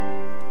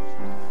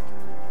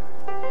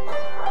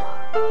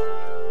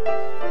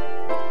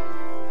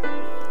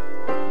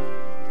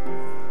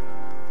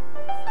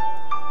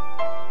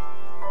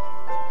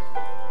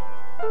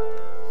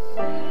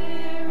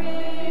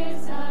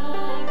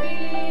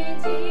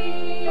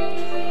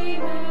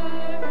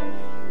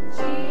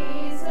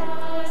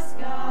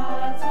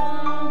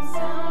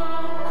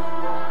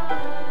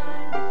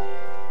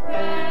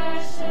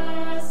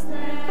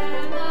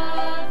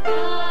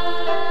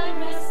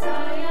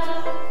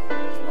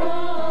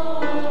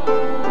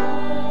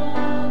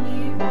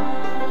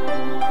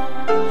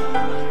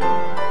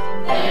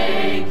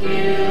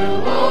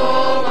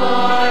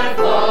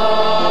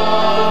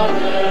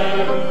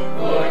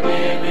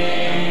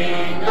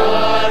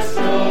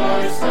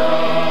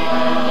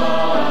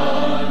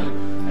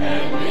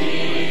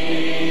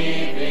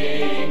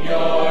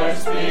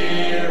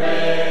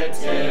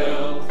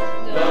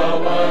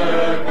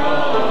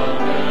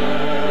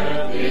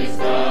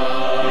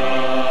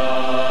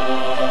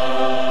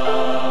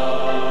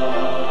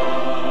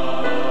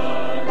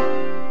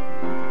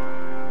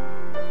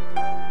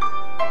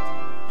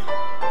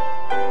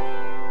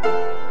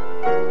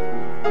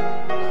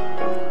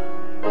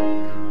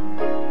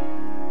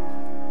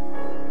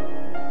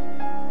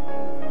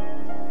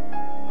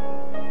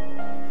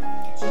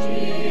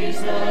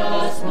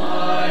Jesus,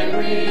 my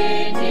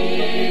Redeemer,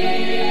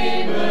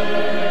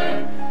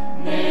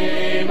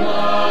 name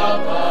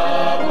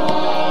above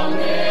all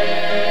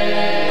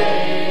names,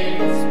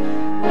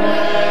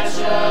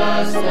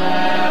 precious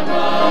Lamb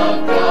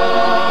of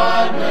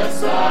God,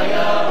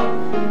 Messiah,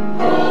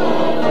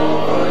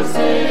 for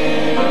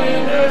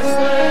sinners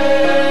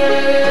slain.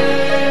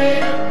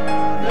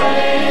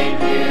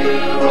 Thank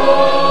you,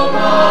 oh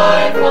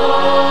my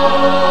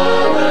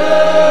Father,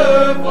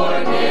 for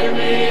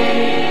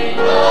giving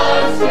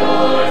us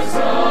your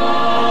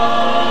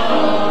Son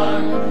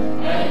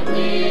and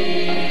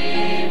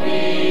leaving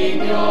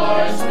your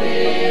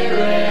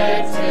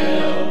Spirit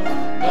till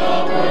the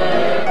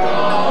work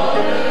on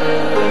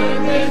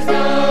earth is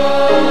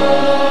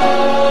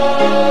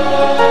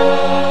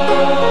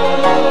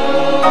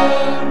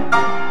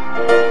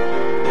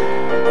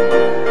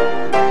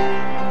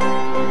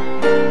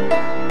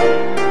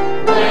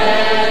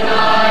When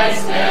I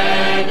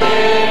stand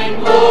in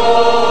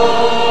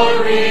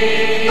glory,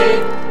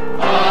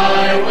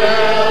 I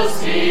will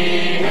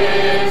see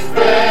His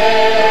face.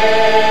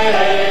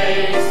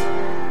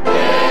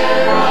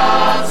 There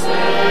I'll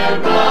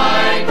serve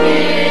my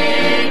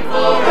King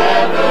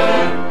forever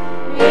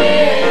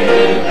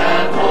in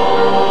that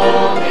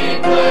holy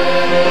place.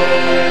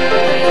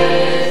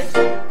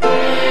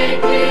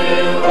 Thank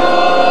you,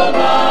 oh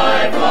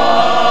my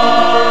Father,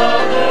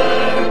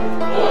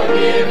 for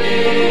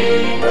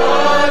giving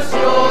us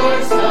your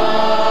Son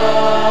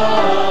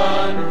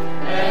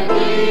and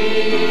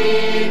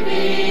leaving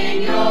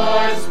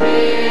your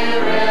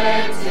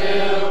Spirit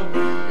till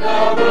the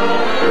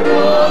work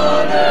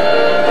on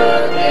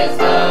earth is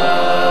done.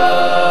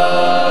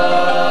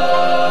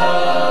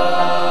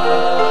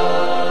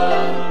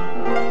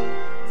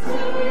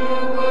 Till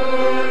your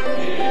work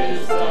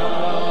is done,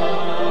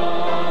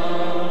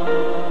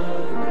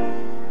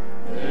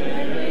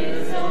 there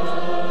is a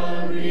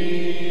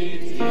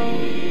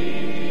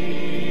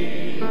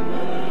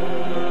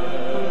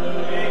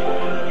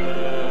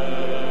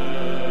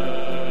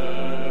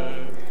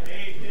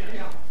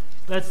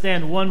Let's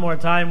stand one more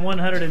time.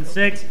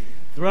 106.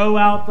 Throw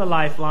out the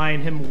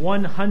lifeline. Hymn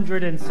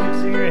 106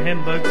 in your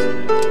hymn books.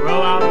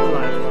 Throw out the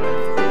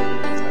lifeline.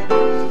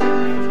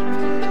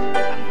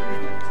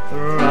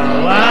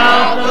 Throw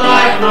out the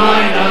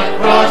lifeline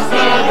across the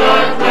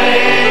dark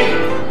way.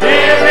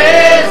 There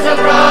is a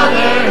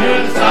brother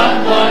whom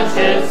someone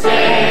should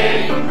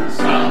save.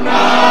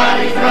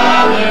 Somebody's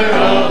brother,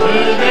 oh, who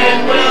then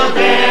will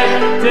dare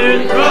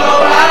to throw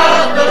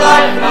out the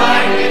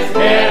lifeline, his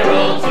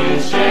peril to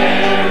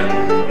share?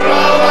 Throw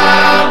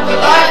out the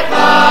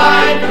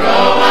lifeline,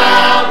 throw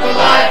out the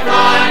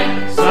lifeline.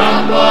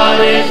 Someone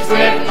is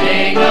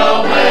drifting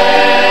away.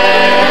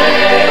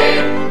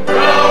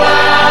 Throw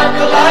out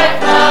the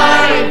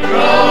lifeline,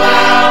 throw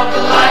out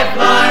the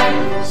lifeline.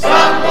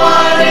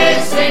 Someone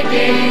is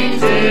sinking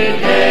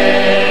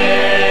today.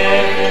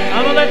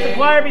 I'm going to let the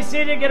choir be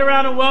seated, get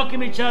around and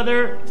welcome each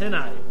other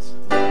tonight.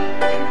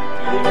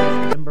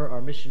 Remember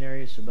our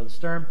missionaries. So Brother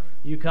Sturm,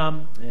 you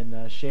come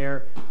and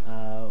share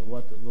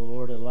what the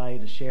Lord would allow you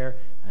to share.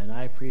 And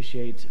I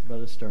appreciate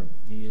Brother Sturm.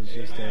 He is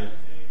just a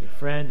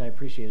friend. I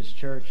appreciate his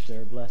church.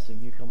 They're a blessing.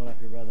 You coming up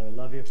here, brother. I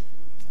love you. I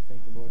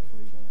thank the Lord for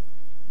you, brother.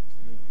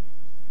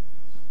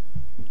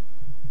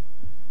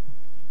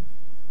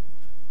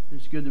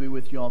 It's good to be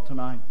with you all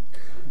tonight.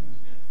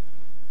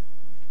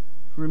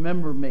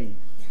 Remember me.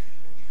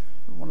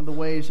 One of the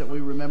ways that we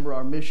remember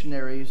our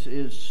missionaries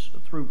is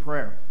through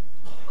prayer.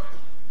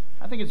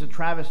 I think it's a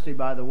travesty,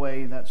 by the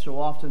way, that so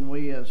often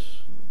we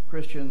as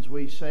Christians,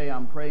 we say,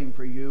 I'm praying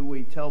for you.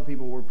 We tell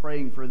people we're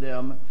praying for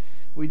them.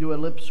 We do a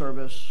lip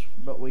service,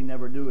 but we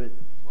never do it.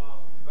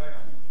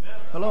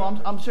 Hello,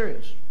 I'm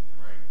serious.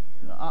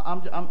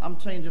 I'm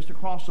saying just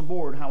across the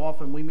board how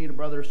often we meet a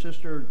brother or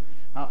sister,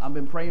 I've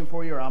been praying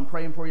for you, or I'm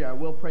praying for you, I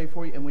will pray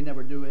for you, and we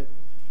never do it.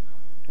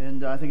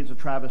 And I think it's a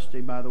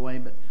travesty, by the way.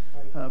 But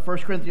 1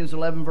 Corinthians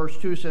 11 verse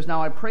 2 says,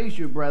 Now I praise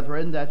you,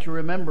 brethren, that you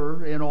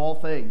remember in all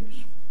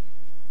things.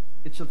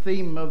 It's a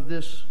theme of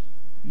this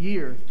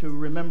year to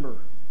remember.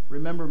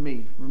 Remember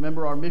me.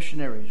 Remember our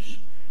missionaries.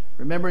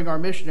 Remembering our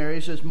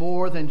missionaries is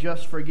more than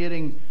just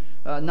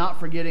not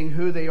forgetting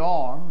who they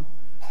are.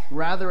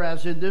 Rather,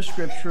 as in this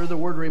scripture, the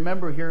word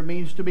remember here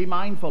means to be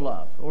mindful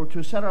of, or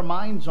to set our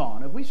minds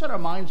on. If we set our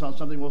minds on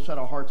something, we'll set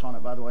our hearts on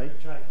it, by the way.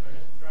 That's right.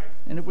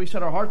 And if we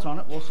set our hearts on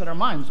it, we'll set our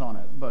minds on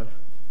it. But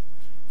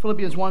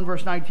Philippians 1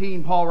 verse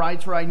 19, Paul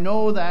writes, For I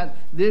know that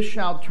this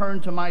shall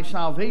turn to my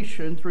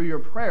salvation through your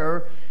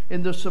prayer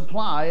in the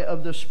supply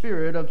of the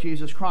Spirit of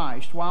Jesus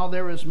Christ. While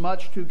there is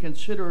much to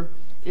consider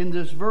in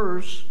this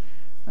verse,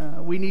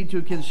 we need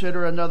to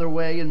consider another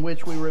way in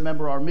which we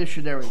remember our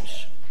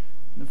missionaries.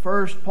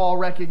 First, Paul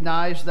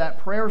recognized that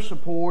prayer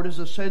support is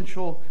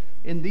essential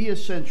in the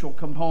essential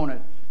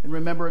component in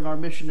remembering our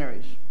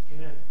missionaries.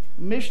 Amen.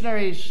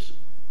 Missionaries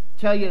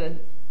tell you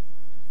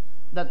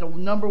that the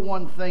number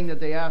one thing that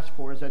they ask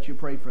for is that you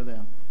pray for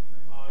them.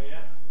 Oh, yeah?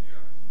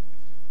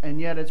 And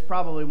yet it's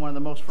probably one of the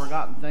most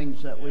forgotten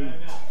things that we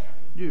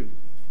do.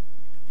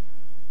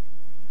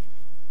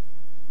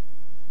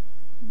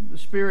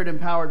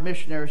 Spirit-empowered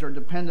missionaries are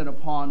dependent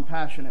upon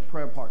passionate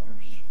prayer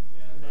partners.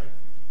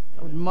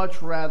 I would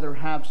much rather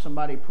have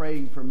somebody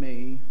praying for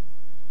me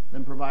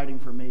than providing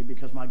for me,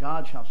 because my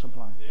God shall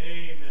supply.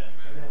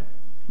 Amen.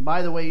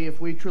 By the way, if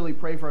we truly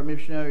pray for our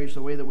missionaries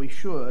the way that we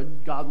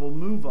should, God will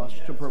move us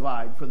to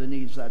provide for the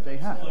needs that they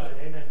have.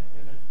 Amen.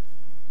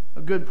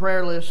 A good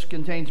prayer list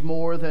contains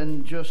more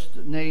than just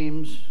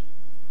names.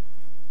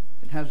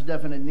 It has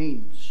definite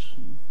needs.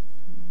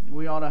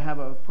 We ought to have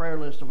a prayer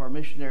list of our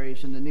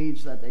missionaries and the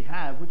needs that they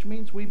have, which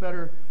means we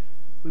better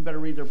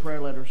read their prayer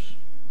letters.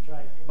 That's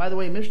right. By the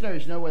way,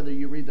 missionaries know whether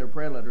you read their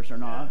prayer letters or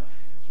not,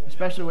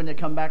 especially when they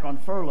come back on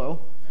furlough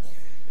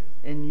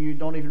and you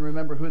don't even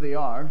remember who they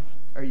are,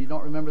 or you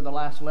don't remember the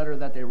last letter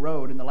that they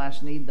wrote and the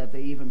last need that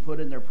they even put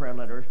in their prayer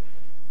letter,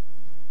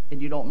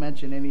 and you don't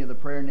mention any of the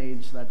prayer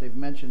needs that they've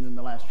mentioned in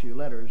the last few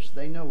letters.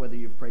 They know whether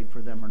you've prayed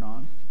for them or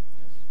not.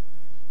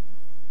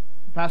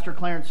 Pastor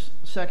Clarence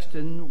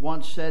Sexton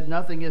once said,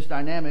 "Nothing is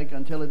dynamic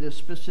until it is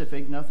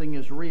specific. Nothing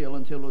is real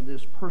until it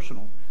is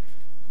personal."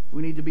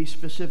 We need to be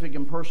specific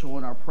and personal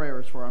in our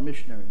prayers for our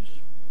missionaries.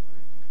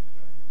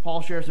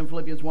 Paul shares in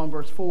Philippians 1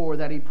 verse 4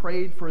 that he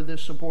prayed for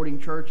this supporting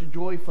church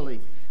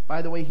joyfully.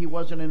 By the way, he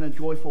wasn't in a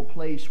joyful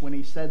place when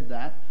he said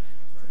that.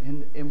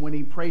 And when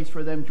he prays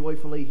for them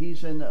joyfully,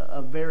 he's in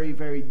a very,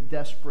 very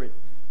desperate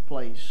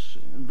place,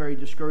 and very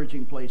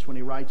discouraging place when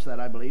he writes that,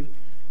 I believe.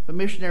 But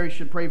missionaries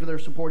should pray for their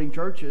supporting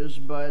churches,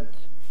 but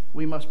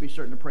we must be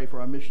certain to pray for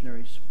our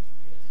missionaries.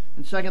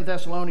 In 2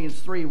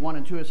 Thessalonians 3, 1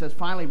 and 2, it says,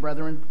 "Finally,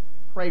 brethren,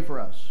 pray for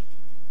us,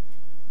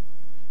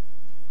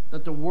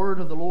 that the word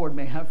of the Lord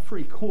may have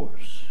free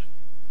course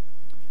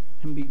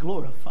and be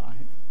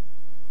glorified,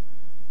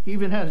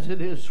 even as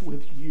it is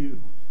with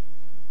you,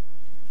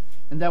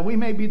 and that we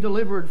may be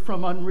delivered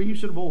from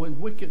unreasonable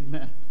and wicked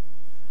men,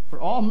 for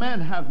all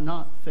men have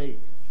not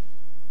faith."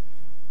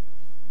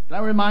 Can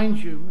I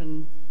remind you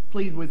and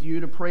plead with you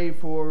to pray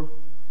for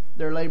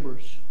their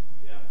labors?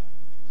 Yeah.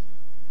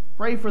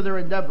 Pray for their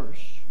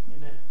endeavors.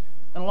 Amen.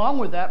 And along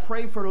with that,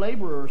 pray for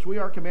laborers. We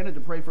are commanded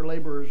to pray for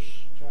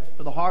laborers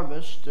for the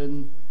harvest.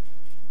 And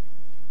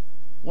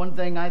one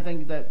thing I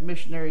think that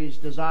missionaries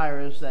desire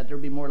is that there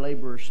be more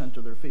laborers sent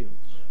to their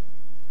fields.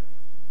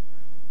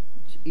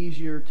 It's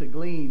easier to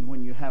glean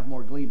when you have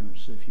more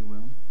gleaners, if you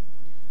will.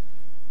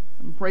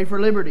 And pray for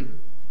liberty,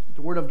 that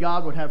the Word of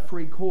God would have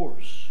free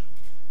course,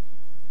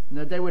 and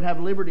that they would have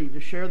liberty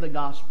to share the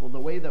gospel the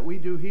way that we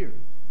do here.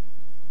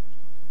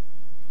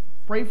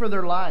 Pray for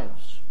their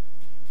lives.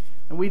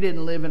 And we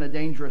didn't live in a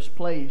dangerous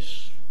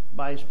place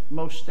by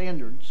most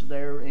standards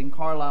there in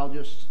Carlisle.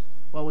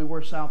 We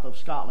were south of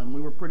Scotland. We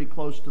were pretty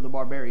close to the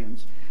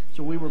barbarians,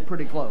 so we were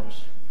pretty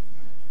close.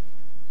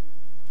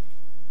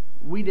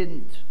 We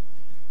didn't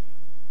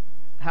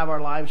have our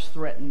lives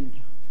threatened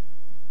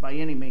by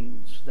any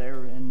means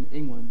there in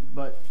England,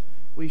 but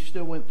we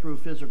still went through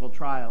physical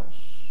trials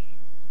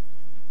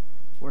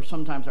where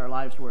sometimes our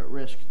lives were at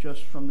risk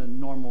just from the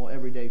normal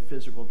everyday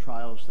physical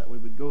trials that we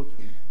would go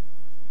through.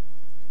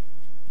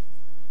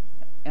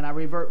 And I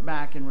revert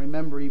back and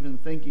remember even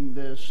thinking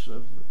this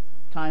of the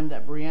time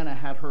that Brianna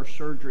had her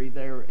surgery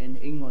there in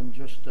England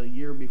just a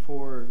year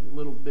before, a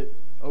little bit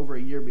over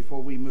a year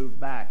before we moved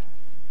back.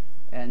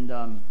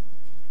 And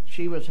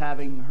she was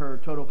having her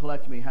total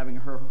colectomy, having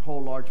her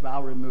whole large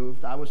bowel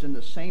removed. I was in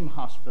the same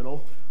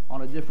hospital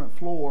on a different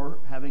floor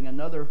having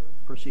another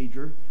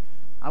procedure.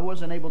 I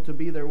wasn't able to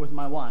be there with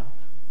my wife.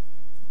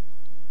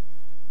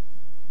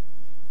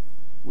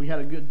 We had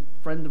a good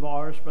friend of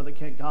ours, Brother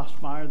Kent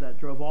Gostmeyer, that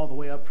drove all the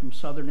way up from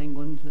southern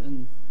England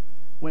and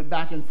went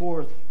back and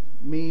forth,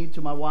 me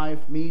to my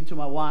wife,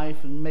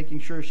 and making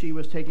sure she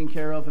was taken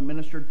care of and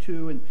ministered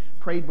to, and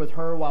prayed with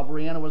her while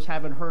Brianna was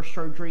having her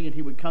surgery, and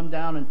he would come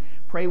down and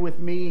pray with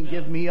me and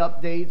give me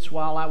updates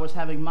while I was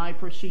having my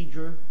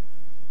procedure.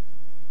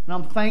 And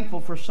I'm thankful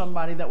for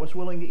somebody that was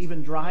willing to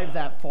even drive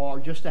that far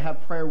just to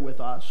have prayer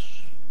with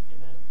us.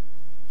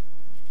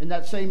 And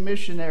that same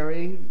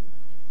missionary,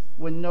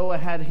 when Noah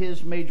had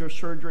his major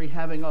surgery,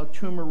 having a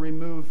tumor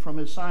removed from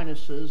his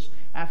sinuses,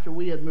 after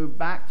we had moved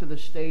back to the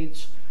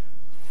States,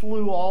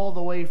 flew all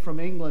the way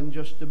from England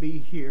just to be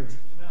here.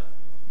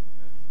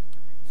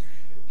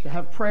 To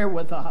have prayer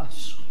with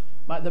us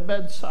by the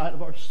bedside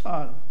of our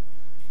son.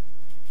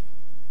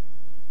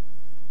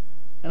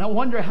 And I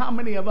wonder how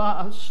many of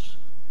us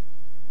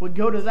would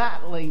go to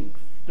that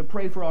length to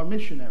pray for our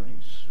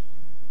missionaries.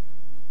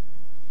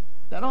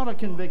 That ought to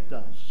convict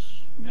us.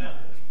 Yeah.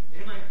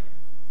 Amen.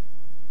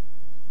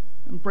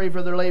 And pray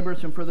for their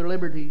labors and for their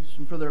liberties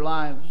and for their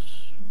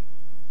lives.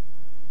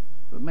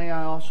 But may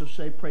I also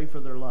say, pray for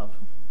their love.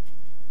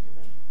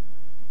 Amen.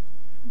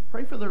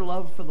 Pray for their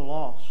love for the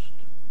lost.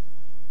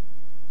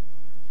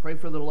 Pray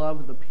for the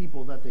love of the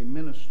people that they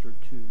minister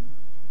to.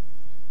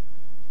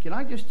 Can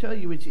I just tell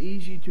you, it's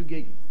easy to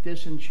get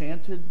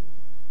disenchanted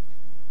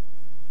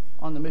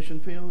on the mission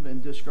field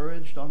and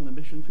discouraged on the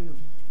mission field.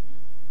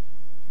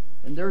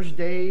 And there's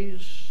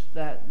days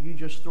that you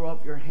just throw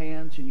up your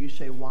hands and you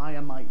say, why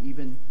am I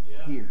even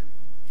here?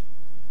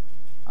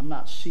 I'm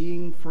not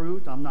seeing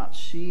fruit. I'm not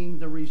seeing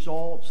the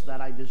results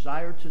that I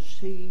desire to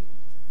see.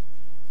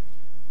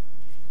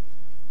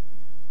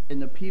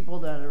 And the people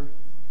that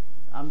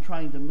I'm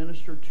trying to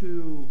minister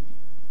to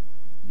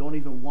don't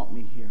even want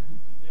me here.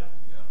 Yeah.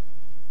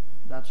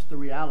 That's the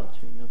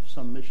reality of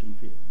some mission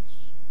fields.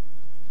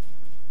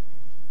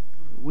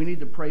 We need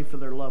to pray for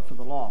their love for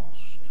the lost.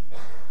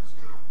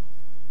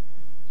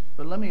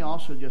 But let me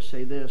also just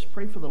say this.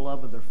 Pray for the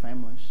love of their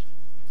families.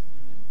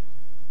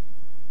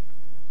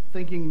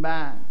 Thinking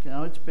back,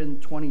 it's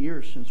been 20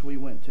 years since we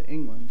went to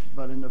England,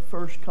 but in the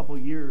first couple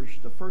years,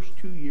 the first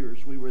 2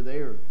 years we were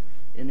there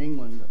in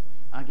England,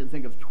 I can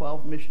think of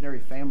 12 missionary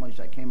families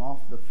that came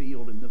off the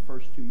field in the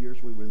first 2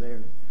 years we were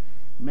there.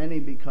 Many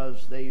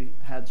because they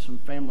had some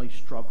family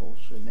struggles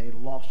and they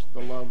lost the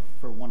love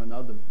for one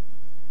another.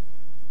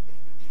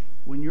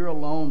 When you're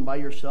alone by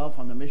yourself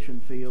on the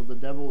mission field, the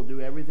devil will do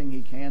everything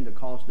he can to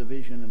cause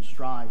division and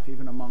strife,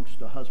 even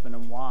amongst a husband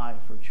and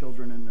wife or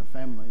children and their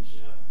families,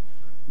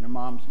 and their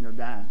moms and their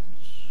dads.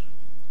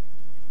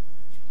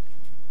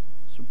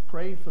 So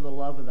pray for the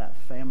love of that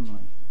family.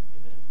 Amen.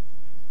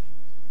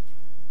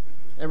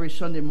 Every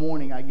Sunday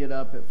morning I get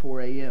up at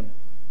 4 a.m.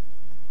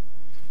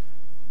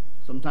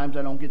 Sometimes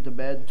I don't get to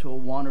bed till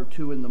 1 or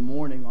 2 in the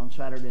morning on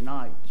Saturday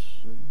nights.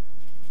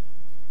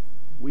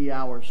 Wee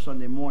hours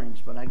Sunday mornings,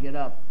 but I get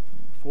up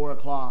 4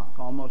 o'clock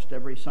almost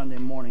every Sunday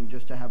morning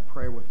just to have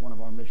prayer with one of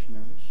our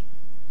missionaries.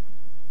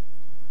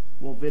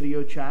 We'll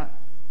video chat.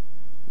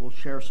 We'll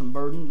share some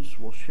burdens.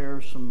 We'll share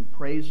some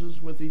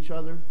praises with each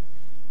other.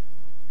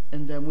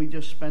 And then we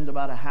just spend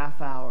about a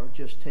half hour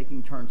just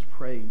taking turns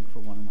praying for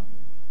one another.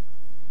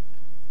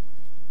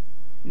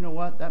 You know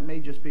what? That may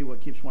just be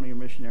what keeps one of your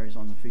missionaries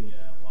on the field.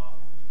 Yeah, wow.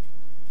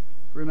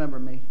 Remember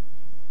me.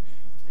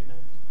 Amen.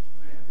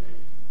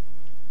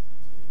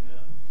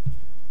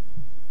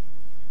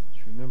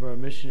 Just remember our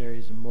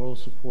missionaries in moral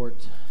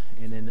support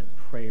and in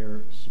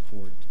prayer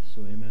support.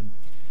 So amen.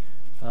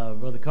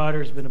 Brother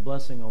Carter's been a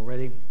blessing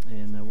already,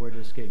 and we're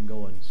just getting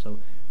going. So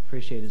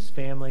appreciate his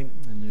family,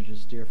 and they're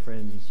just dear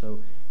friends. And so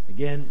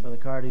again, Brother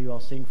Carter, you all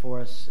sing for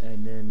us,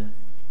 and then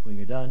when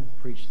you're done,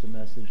 preach the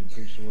message and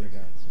preach the word of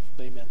God. So,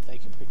 Amen.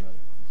 Thank you, preacher.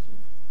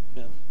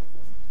 Amen.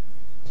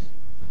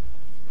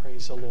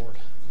 Praise the Lord.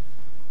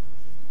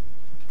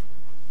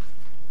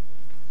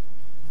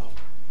 Oh.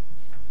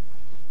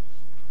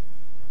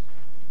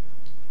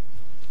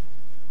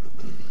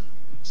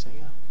 Sing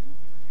it.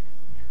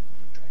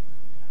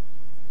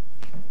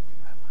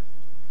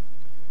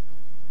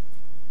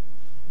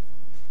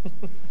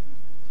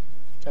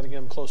 Got to get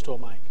him close to a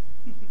mic.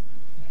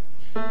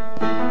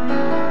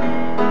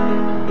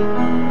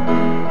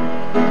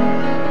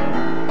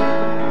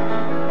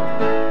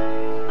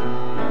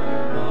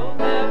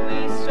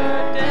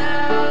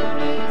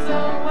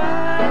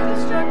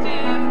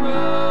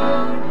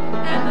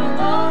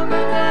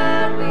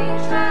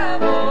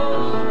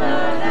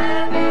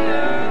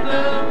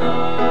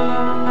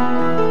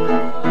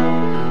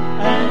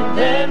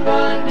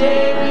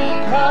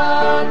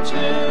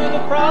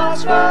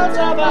 Crossroads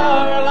of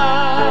our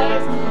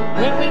life,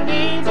 when we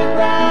need to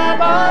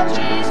grab on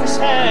Jesus'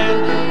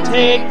 hand,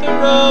 take the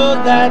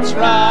road that's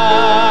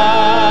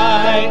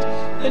right,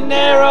 the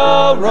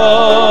narrow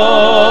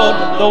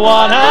road, the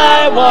one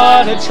I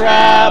want to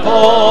travel,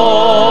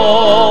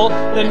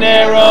 the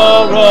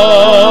narrow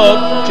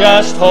road,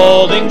 just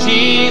holding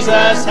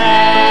Jesus'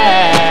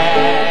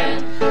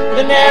 hand,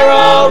 the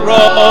narrow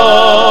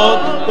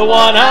road, the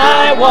one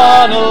I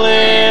want to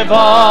live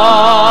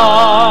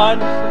on,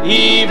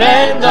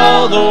 even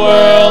though the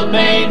world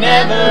may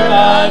never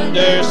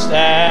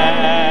understand.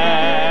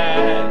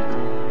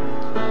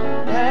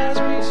 As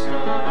we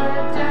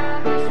start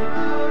down this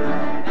road,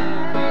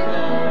 and the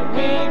load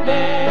we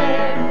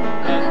bear,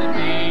 and the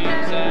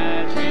dreams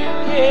that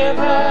we'll give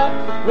up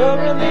will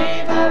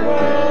relieve our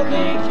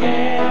worldly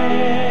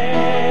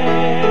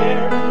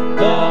care.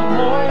 The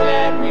more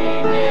that we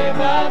give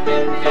up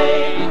in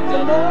faith,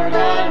 the more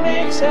God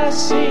makes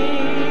us see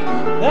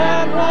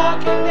that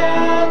walking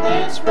down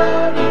this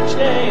road each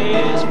day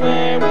is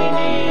where we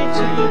need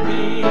to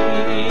be.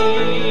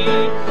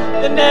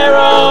 The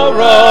narrow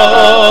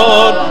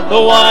road, the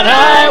one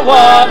I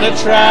want to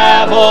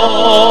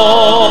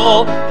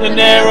travel, the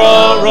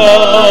narrow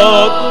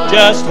road,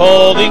 just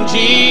holding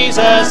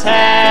Jesus'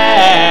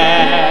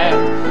 hand.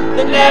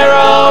 The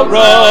narrow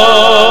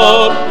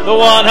road, the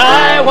one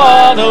I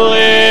want to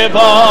live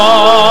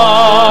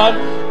on,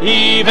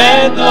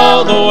 even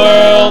though the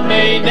world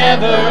may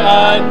never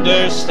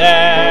understand.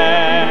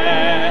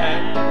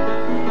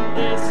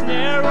 This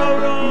narrow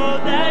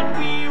road that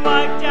we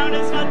walk down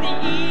is not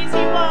the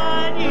easy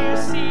one, you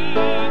see,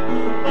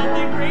 but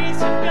the grace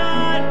of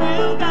God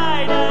will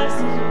guide us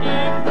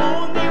if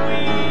only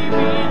we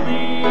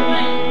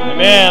believe.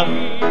 Amen.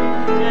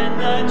 And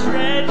the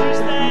treasures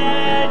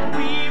that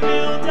we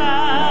build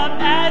up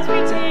as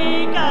we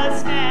take a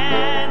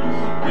stand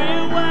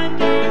will one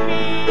day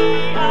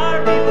be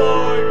our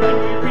reward when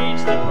we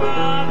reach the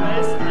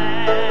promised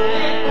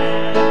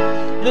land.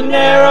 The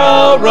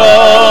narrow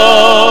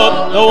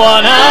road, the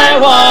one I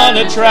want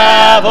to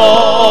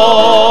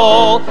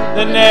travel,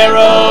 the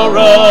narrow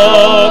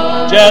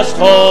road, just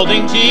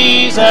holding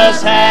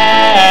Jesus'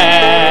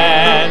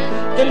 hand.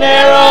 the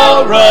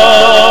narrow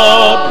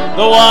road,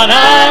 the one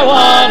I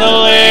want to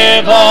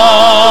live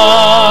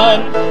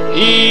on,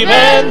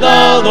 even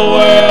though the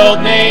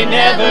world may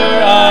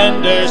never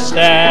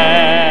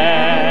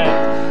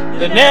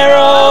understand. The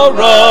narrow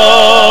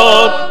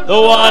road,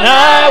 the one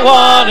I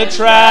want to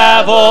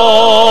travel,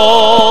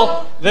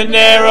 the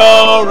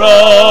narrow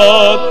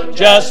road,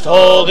 just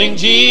holding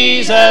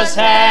Jesus'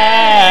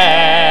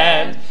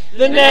 hand.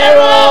 The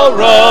narrow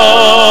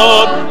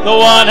road, the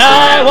one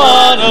I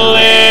want to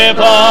live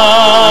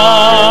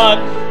on,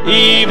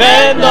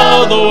 even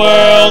though the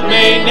world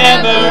may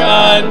never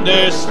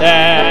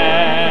understand.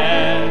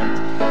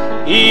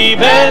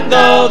 Even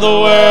though the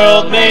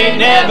world may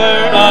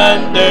never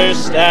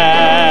understand.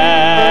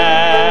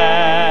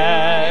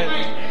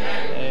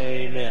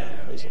 Amen.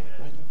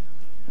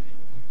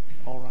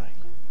 All right.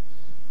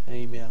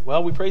 Amen.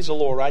 Well, we praise the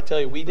Lord. I tell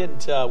you, we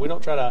don't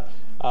try to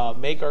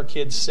make our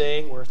kids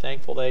sing. We're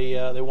thankful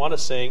they want to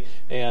sing,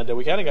 and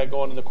we kind of got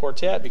going in the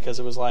quartet because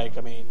it was like,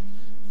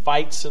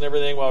 fights and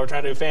everything while we're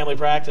trying to do family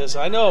practice.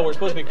 I know we're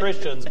supposed to be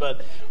Christians, but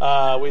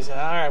we said,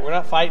 all right, we're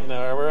not fighting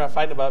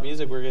about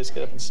music. We're going to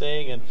get up and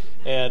sing,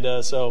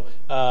 so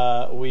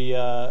we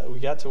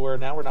got to where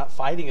now we're not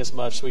fighting as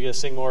much, so we get to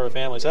sing more of a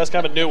family. So that's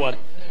kind of a new one,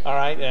 all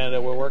right,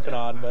 and we're working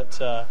on, but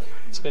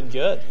it's been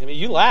good.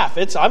 You laugh.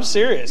 I'm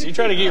serious. You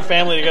try to get your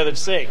family together to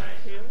sing.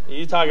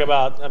 You talk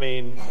about,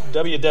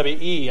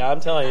 WWE, I'm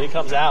telling you, it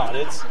comes out.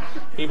 It's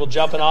people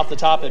jumping off the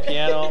top of the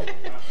piano.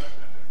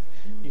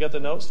 You got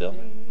the note still?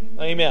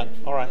 Amen.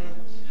 All right.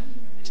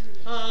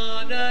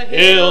 On a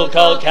hill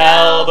called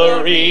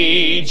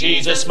Calvary,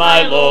 Jesus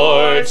my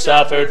Lord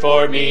suffered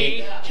for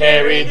me,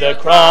 carried the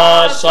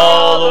cross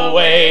all the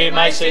way,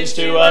 my sins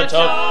to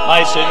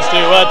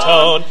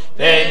atone.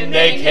 Then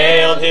they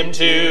nailed him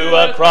to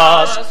a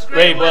cross,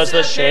 great was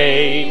the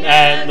shame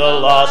and the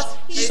loss.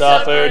 He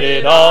suffered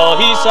it all,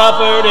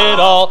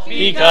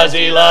 because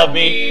he loved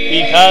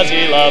me, because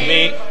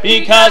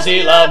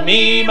he loved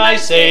me, my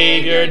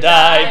Savior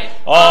died,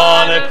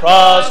 on a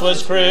cross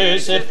was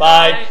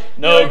crucified.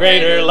 No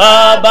greater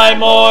love by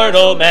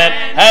mortal man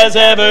has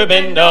ever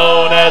been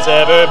known,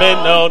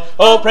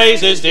 Oh,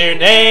 praise his dear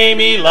name,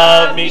 he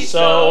loved me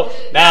so.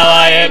 Now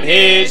I am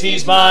his,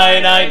 he's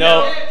mine, I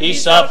know. He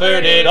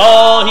suffered it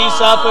all,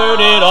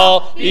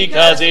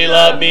 because he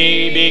loved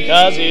me,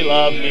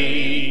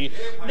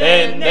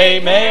 Then they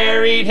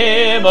married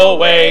him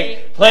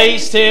away,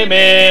 placed him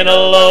in a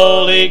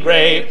lowly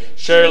grave.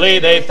 Surely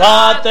they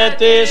thought that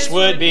this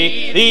would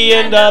be the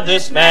end of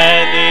this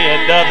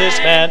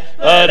man,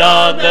 But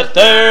on the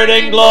third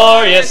and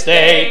glorious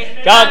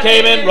day, God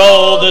came and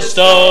rolled the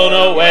stone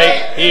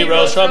away. He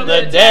rose from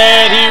the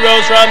dead,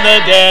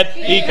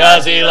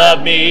 because he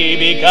loved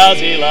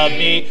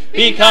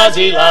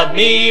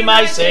me,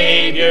 my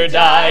Savior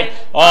died.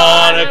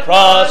 On a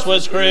cross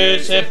was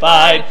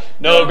crucified.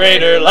 No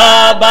greater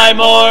love by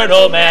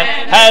mortal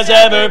man has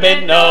ever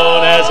been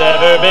known,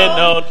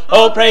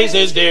 Oh, praise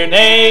his dear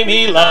name,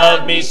 he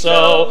loved me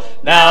so.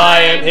 Now I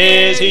am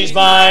his, he's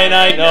mine,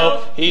 I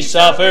know. He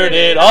suffered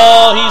it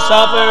all,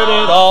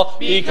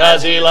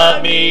 because he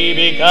loved me,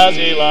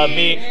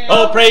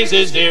 Oh, praise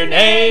his dear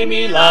name,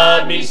 he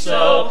loved me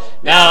so.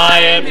 Now I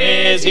am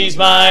his, he's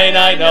mine,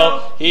 I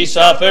know. He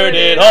suffered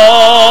it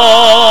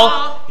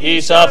all,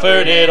 because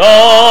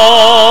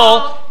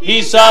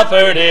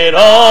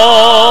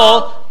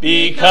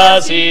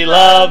he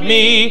loved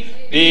me,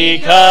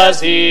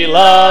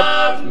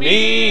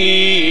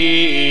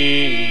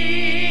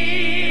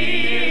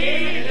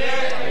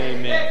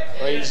 Amen.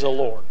 Praise the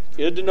Lord.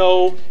 Good to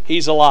know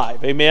he's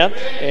alive. Amen.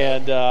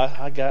 And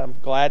I'm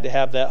glad to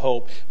have that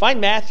hope. Find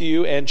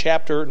Matthew and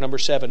chapter number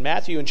 7.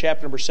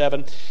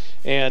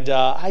 And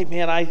I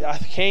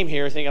came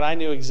here thinking I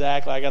knew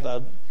exactly.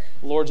 The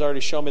Lord's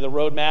already shown me the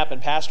roadmap,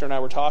 and Pastor and I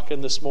were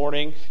talking this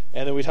morning,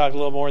 and then we talked a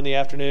little more in the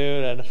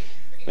afternoon. And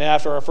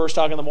after our first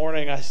talk in the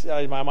morning,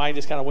 my mind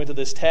just kind of went to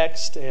this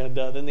text, and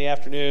then in the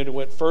afternoon it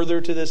went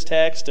further to this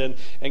text, and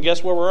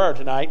guess where we are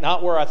tonight?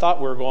 Not where I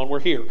thought we were going. We're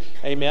here.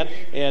 Amen.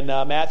 In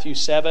Matthew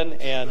 7,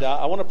 and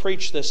I want to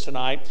preach this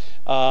tonight.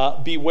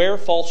 Beware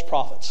false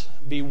prophets.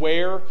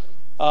 Beware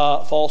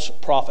false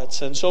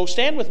prophets. And so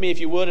stand with me, if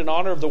you would, in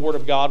honor of the Word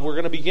of God. We're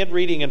going to begin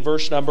reading in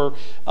verse number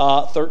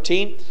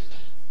 13.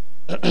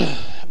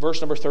 Verse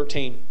number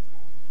 13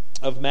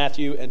 of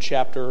Matthew and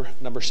chapter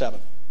number 7.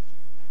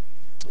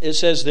 It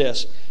says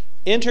this: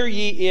 Enter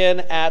ye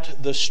in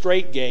at the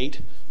strait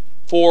gate,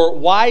 for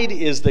wide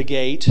is the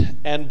gate,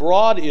 and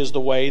broad is the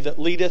way that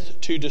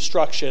leadeth to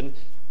destruction.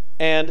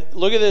 And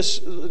look at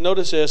this,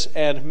 notice this,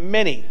 and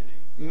many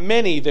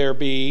there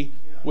be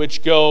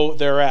which go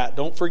thereat.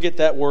 Don't forget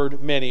that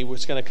word many, which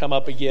is going to come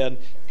up again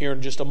here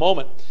in just a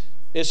moment.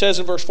 It says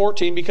in verse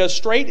 14, because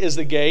strait is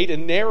the gate,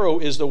 and narrow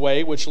is the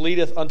way which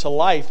leadeth unto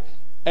life,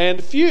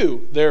 and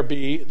few there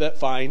be that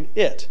find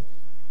it.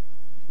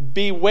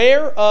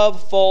 Beware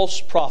of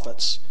false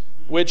prophets,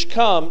 which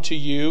come to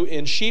you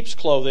in sheep's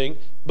clothing,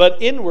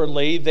 but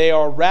inwardly they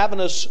are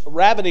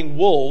ravening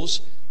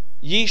wolves.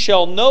 Ye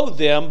shall know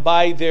them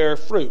by their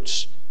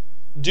fruits.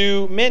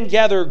 Do men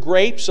gather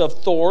grapes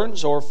of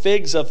thorns or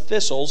figs of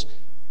thistles?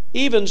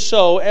 Even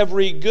so,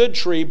 every good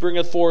tree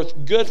bringeth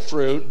forth good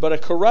fruit, but a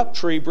corrupt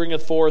tree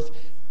bringeth forth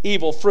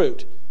evil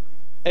fruit.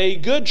 A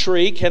good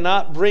tree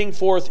cannot bring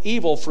forth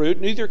evil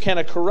fruit, neither can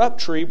a corrupt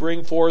tree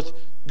bring forth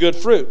good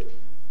fruit.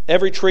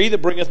 Every tree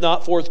that bringeth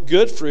not forth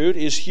good fruit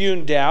is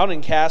hewn down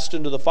and cast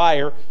into the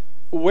fire.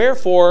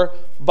 Wherefore,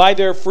 by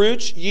their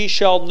fruits ye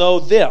shall know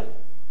them.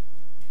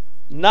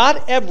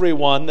 Not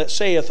everyone that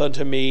saith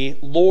unto me,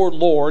 Lord,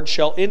 Lord,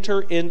 shall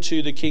enter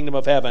into the kingdom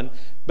of heaven,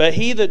 but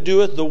he that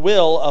doeth the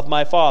will of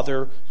my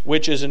Father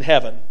which is in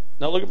heaven.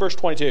 Now look at verse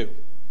 22.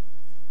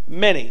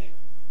 Many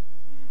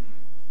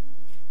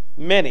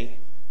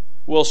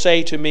will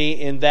say to me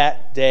in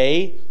that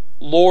day,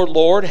 Lord,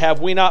 Lord, have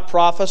we not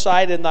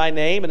prophesied in thy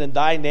name, and in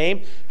thy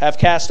name have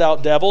cast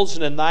out devils,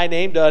 and in thy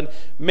name done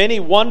many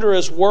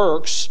wondrous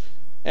works?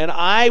 And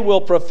I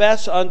will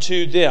profess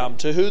unto them,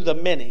 to who? The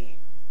many.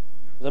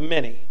 The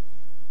many.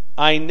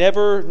 I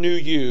never knew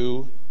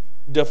you.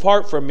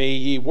 Depart from me,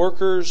 ye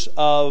workers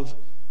of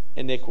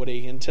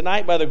iniquity. And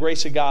tonight, by the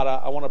grace of God,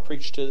 I want to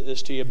preach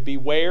this to you.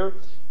 Beware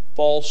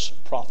false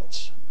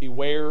prophets.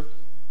 Beware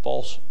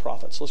false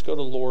prophets. Let's go to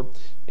the Lord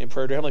in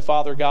prayer. Dear Heavenly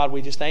Father, God,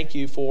 we just thank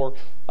you for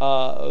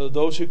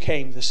those who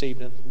came this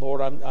evening.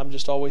 Lord, I'm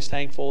just always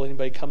thankful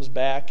anybody comes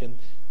back. And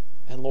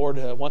Lord,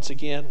 once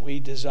again,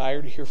 we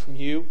desire to hear from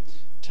you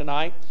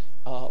tonight.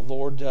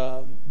 Lord,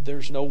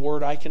 there's no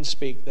word I can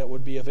speak that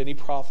would be of any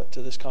profit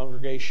to this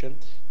congregation.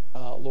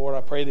 Lord,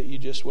 I pray that you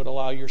just would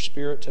allow your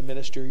Spirit to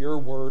minister your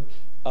word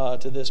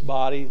to this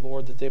body,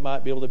 Lord, that they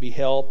might be able to be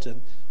helped.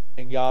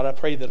 And God, I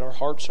pray that our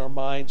hearts, our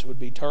minds would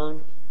be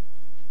turned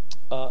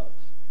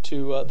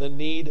to the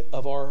need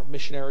of our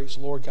missionaries,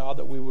 Lord God,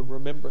 that we would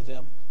remember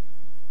them.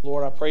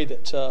 Lord, I pray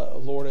that,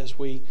 Lord, as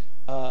we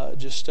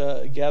just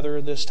gather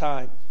in this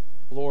time,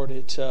 Lord,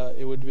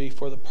 it would be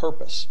for the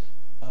purpose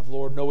of,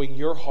 Lord, knowing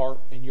your heart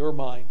and your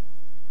mind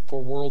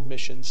for world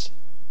missions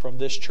from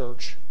this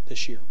church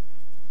this year.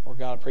 Lord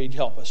God, I pray you'd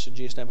help us. In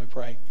Jesus' name we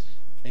pray.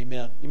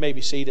 Amen. You may be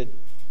seated.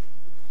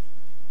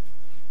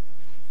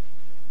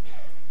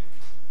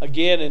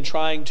 Again, in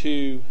trying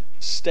to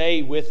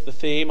stay with the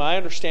theme, I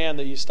understand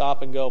that you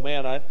stop and go,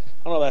 man, I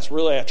don't know if that's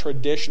really a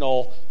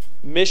traditional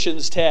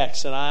missions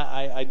text, and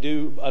I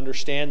do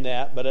understand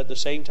that, but at the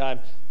same time,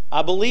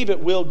 I believe it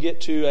will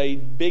get to a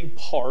big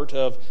part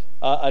of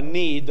a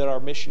need that our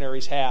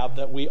missionaries have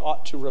that we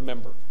ought to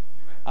remember.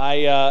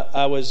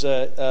 I was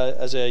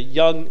as a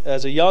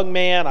young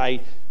man.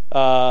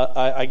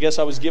 I guess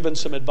I was given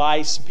some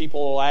advice.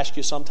 People will ask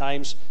you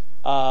sometimes,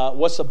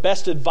 what's the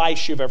best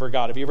advice you've ever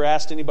got? Have you ever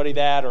asked anybody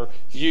that? Or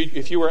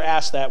if you were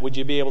asked that, would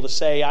you be able to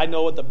say, I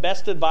know what the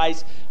best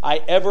advice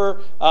I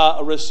ever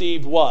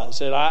received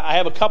was? And I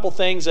have a couple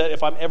things that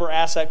if I'm ever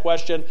asked that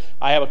question,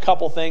 I have a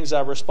couple things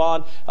I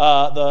respond.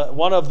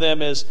 One of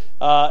them is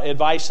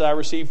advice that I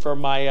received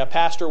from my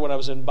pastor when I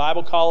was in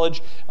Bible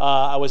college.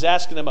 I was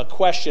asking him a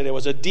question. It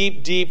was a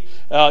deep,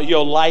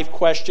 life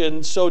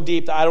question, so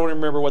deep that I don't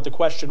remember what the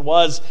question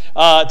was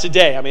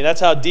today. I mean,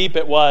 that's how deep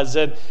it was.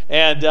 And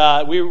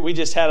we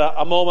just had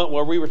a moment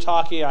where we were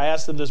talking. I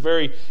asked him this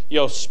very,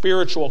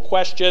 spiritual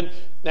question,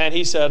 and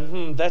he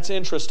said, that's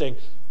interesting.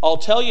 I'll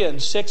tell you in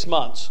 6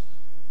 months.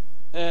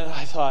 And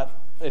I thought,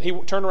 and he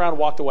turned around and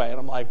walked away. And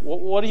I'm like,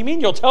 what do you mean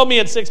you'll tell me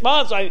in 6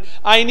 months?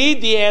 I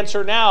need the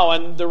answer now.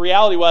 And the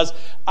reality was,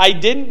 I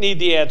didn't need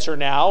the answer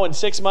now. And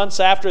 6 months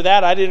after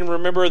that, I didn't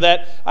remember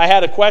that I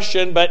had a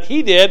question, but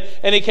he did.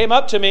 And he came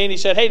up to me and he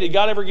said, hey, did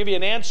God ever give you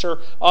an answer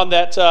on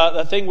that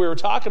thing we were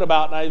talking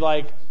about? And I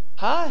like,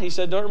 huh? He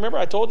said, don't remember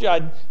I told you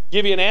I'd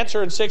give you an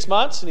answer in 6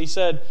 months? And he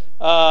said,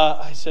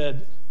 I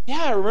said,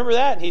 yeah, I remember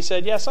that. And he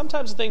said, yeah,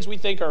 sometimes the things we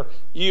think are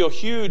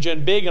huge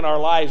and big in our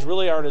lives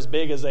really aren't as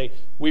big as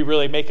we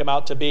really make them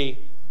out to be.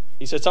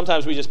 He said,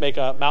 sometimes we just make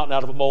a mountain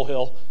out of a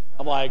molehill.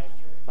 I'm like,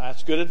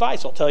 that's good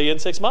advice. I'll tell you in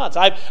 6 months.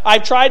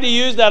 I've tried to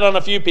use that on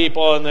a few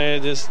people, and they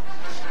just,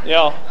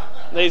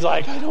 he's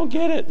like, I don't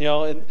get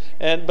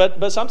it,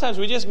 but sometimes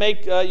we just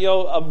make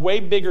a way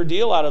bigger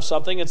deal out of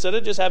something instead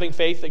of just having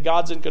faith that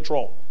God's in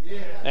control. Yeah.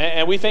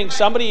 And we think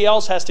somebody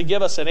else has to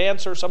give us an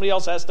answer. Somebody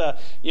else has to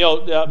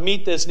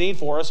meet this need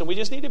for us, and we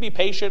just need to be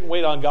patient and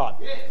wait on God.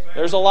 Yeah.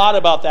 There's a lot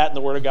about that in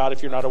the Word of God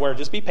if you're not aware.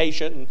 Just be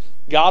patient, and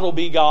God will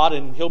be God,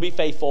 and He'll be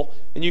faithful,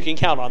 and you can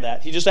count on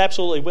that. He just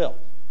absolutely will.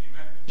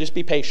 Amen. Just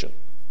be patient.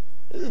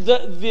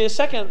 The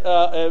second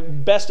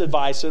best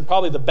advice, and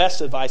probably the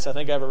best advice I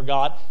think I ever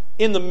got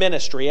in the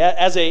ministry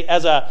as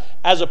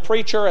a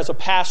preacher, as a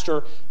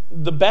pastor,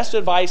 the best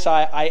advice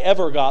I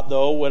ever got,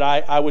 though,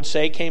 I would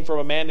say came from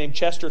a man named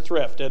Chester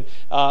Thrift. And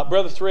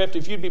Brother Thrift,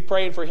 if you'd be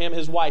praying for him,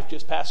 his wife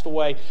just passed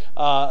away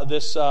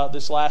this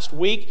last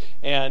week,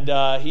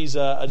 and he's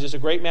just a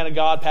great man of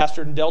God,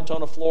 pastored in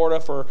Deltona, Florida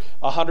for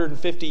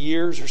 150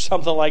 years or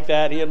something like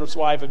that. He and his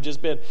wife have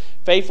just been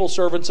faithful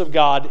servants of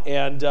God,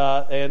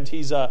 and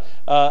he's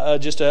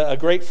just a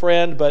great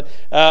friend. But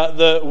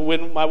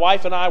when my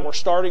wife and I were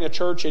starting a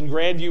church in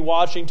Grandview,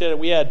 Washington, and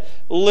we had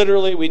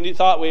literally,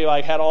 thought we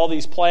had all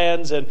these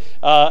plans, and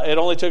it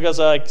only took us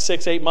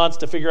 6-8 months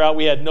to figure out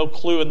we had no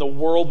clue in the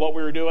world what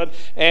we were doing.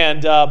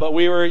 And but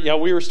we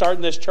were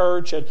starting this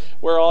church, and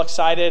we're all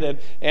excited.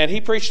 And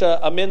he preached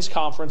a men's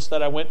conference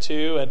that I went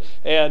to,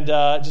 and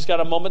just got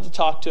a moment to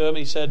talk to him.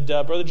 He said,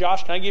 Brother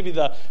Josh, can I give you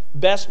the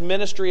best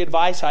ministry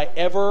advice I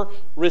ever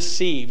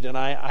received? And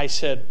I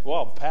said,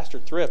 well, Pastor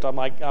Thrift, I'm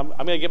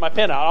going to get my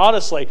pen out.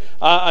 Honestly,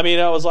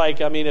 I was like,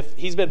 if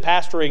he's been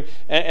pastoring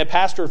and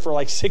pastored for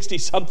like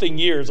 60-something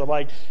years, I'm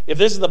like, if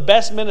this is the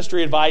best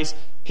ministry advice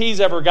he's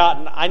ever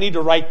gotten, I need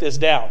to write this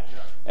down.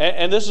 Yeah.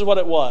 And this is what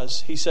it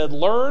was. He said,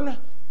 learn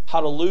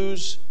how to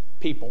lose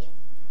people.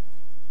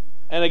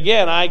 And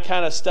again, I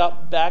kind of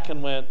stepped back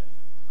and went,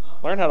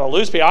 learn how to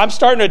lose people. I'm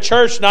starting a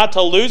church not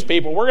to lose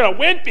people. We're going to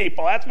win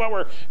people. That's what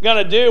we're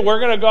going to do. We're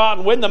going to go out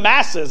and win the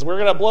masses. We're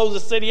going to blow the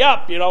city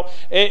up,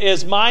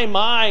 is my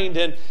mind.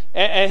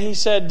 And he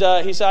said,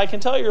 I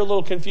can tell you're a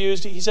little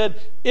confused. He said,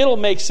 it'll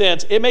make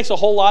sense. It makes a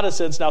whole lot of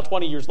sense now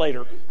 20 years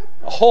later.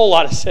 A whole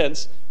lot of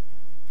sense.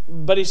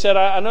 But he said,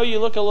 I know you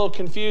look a little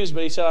confused,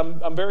 but he said,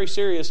 I'm very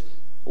serious.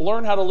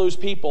 Learn how to lose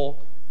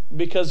people,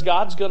 because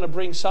God's going to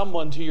bring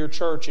someone to your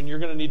church and you're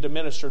going to need to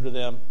minister to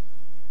them.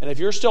 And if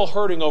you're still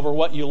hurting over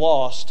what you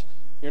lost,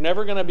 you're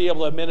never going to be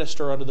able to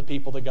minister unto the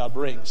people that God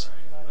brings.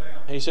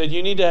 And he said,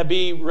 you need to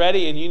be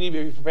ready, and you need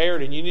to be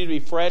prepared, and you need to be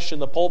fresh in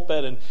the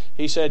pulpit. And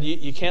he said,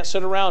 you can't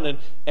sit around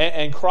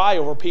and cry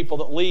over people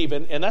that leave.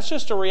 And that's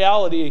just a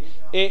reality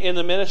in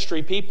the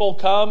ministry. People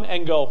come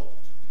and go.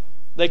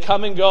 They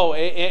come and go.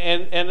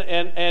 And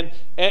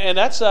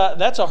that's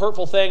a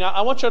hurtful thing.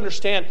 I want you to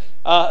understand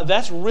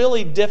that's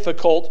really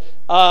difficult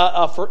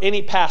for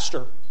any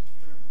pastor.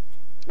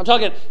 I'm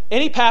talking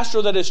any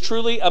pastor that is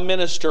truly a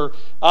minister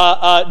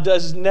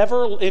does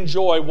never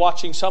enjoy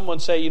watching someone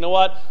say, you know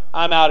what,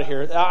 I'm out of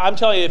here. I'm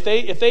telling you,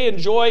 if they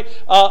enjoy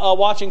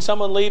watching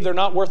someone leave, they're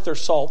not worth their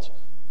salt.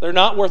 They're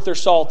not worth their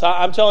salt.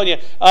 I'm telling you,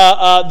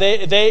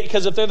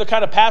 because if they're the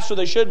kind of pastor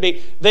they should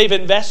be, they've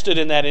invested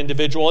in that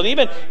individual.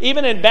 And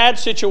even in bad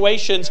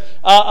situations,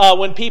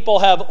 when people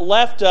have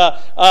left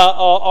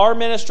our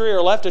ministry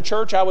or left a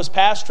church I was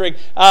pastoring,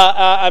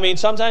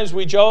 sometimes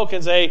we joke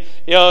and say,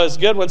 it's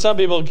good when some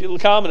people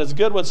come and it's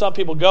good when some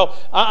people go.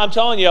 I'm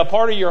telling you,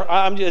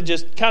 I'm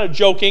just kind of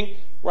joking,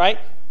 right?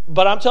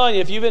 But I'm telling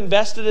you, if you've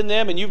invested in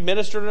them and you've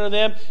ministered to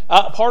them,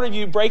 part of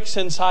you breaks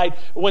inside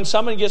when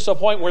someone gets to a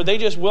point where they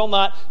just will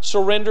not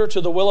surrender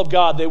to the will of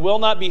God. They will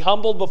not be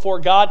humbled before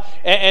God,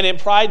 and in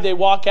pride they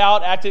walk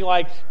out acting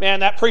like,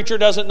 man, that preacher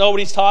doesn't know what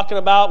he's talking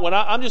about. When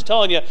I'm just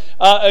telling you,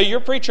 your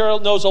preacher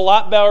knows a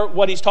lot better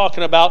what he's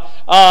talking about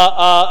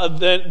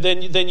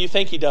than you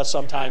think he does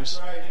sometimes.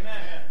 Right.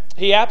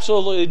 He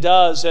absolutely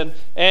does, and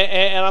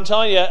I'm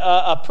telling you,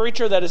 a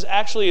preacher that is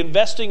actually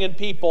investing in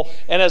people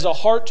and has a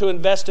heart to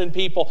invest in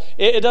people,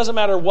 it doesn't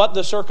matter what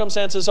the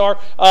circumstances are,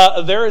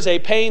 there is a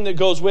pain that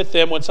goes with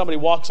them when somebody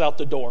walks out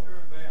the door.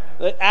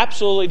 It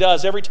absolutely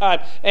does every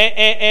time.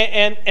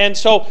 And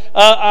so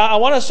I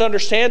want us to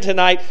understand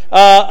tonight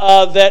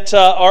that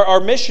our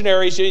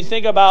missionaries, you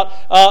think about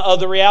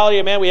the reality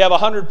of, man, we have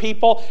 100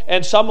 people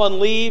and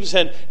someone leaves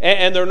and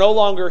they're no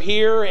longer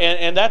here,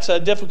 and that's a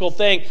difficult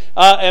thing.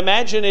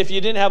 Imagine if you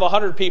didn't have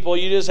 100 people,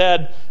 you just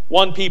had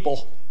one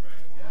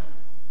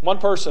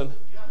person.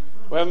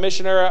 We have a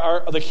missionary,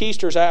 the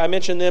Keisters. I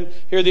mentioned them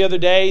here the other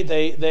day.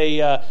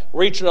 They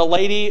reached a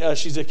lady.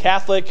 She's a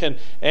Catholic,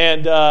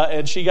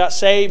 and she got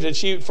saved. And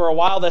she, for a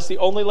while, that's the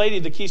only lady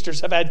the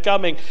Keisters have had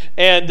coming.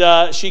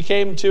 And she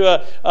came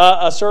to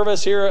a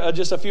service here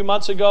just a few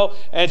months ago,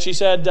 and she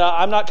said,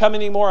 "I'm not coming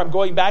anymore. I'm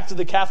going back to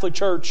the Catholic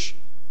Church."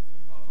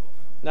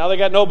 Now they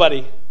got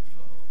nobody.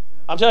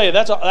 I'm telling you,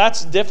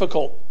 that's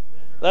difficult.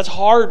 That's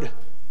hard.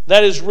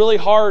 That is really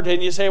hard.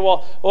 And you say,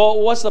 well,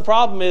 what's the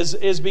problem?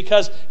 Is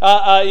because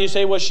you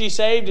say, was she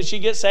saved? Did she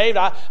get saved?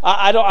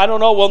 I don't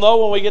know. We'll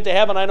know when we get to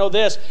heaven. I know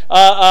this.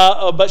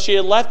 But she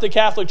had left the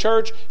Catholic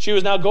Church. She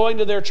was now going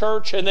to their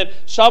church. And then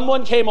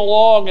someone came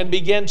along and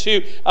began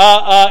to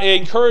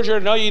encourage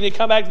her. No, you need to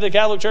come back to the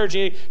Catholic Church.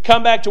 You need to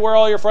come back to where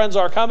all your friends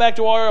are. Come back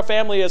to where your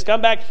family is.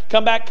 Come back.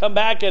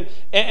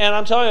 And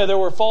I'm telling you, there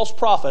were false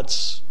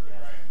prophets.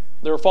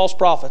 There were false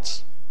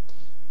prophets.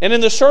 And in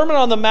the Sermon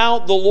on the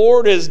Mount, the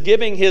Lord is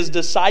giving His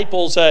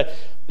disciples,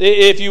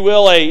 if you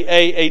will,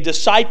 a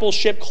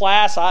discipleship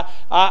class.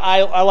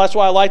 That's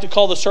why I like to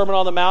call the Sermon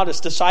on the Mount, it's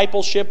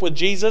discipleship with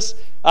Jesus.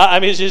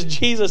 It's just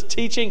Jesus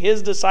teaching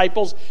His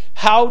disciples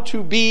how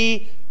to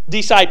be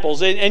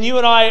disciples. And you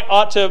and I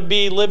ought to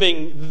be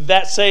living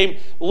that same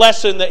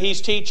lesson that He's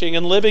teaching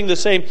and living the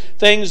same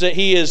things that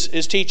He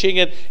is teaching.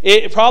 And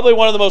probably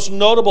one of the most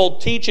notable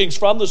teachings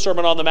from the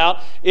Sermon on the Mount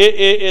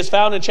is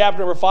found in chapter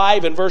number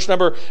 5 and verse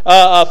number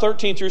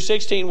 13 through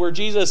 16, where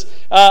Jesus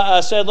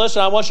said,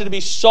 listen, I want you to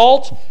be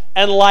salt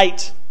and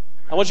light.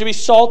 I want you to be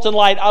salt and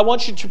light. I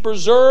want you to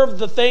preserve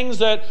the things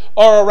that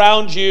are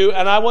around you,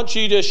 and I want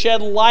you to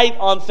shed light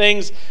on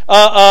things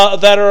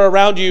that are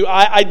around you.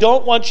 I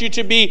don't want you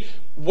to be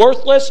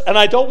worthless, and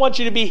I don't want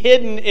you to be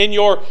hidden in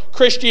your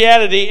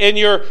Christianity, in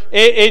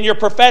your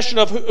profession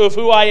of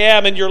who I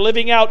am, and your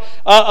living out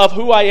of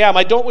who I am.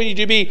 I don't want you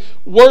to be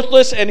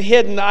worthless and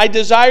hidden. I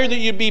desire that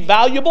you be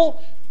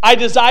valuable. I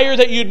desire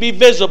that you'd be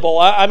visible.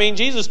 I mean,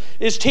 Jesus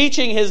is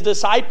teaching his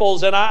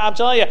disciples, and I'm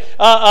telling you,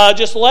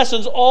 just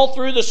lessons all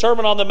through the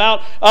Sermon on the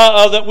Mount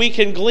that we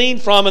can glean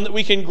from and that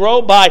we can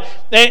grow by.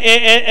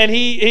 And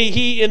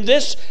he in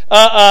this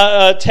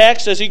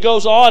text, as he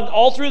goes on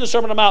all through the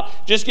Sermon on the Mount,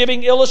 just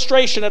giving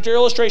illustration after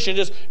illustration,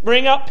 just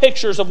bring out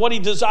pictures of what he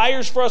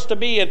desires for us to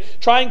be and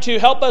trying to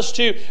help us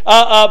to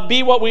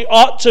be what we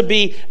ought to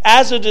be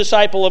as a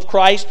disciple of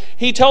Christ.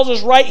 He tells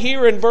us right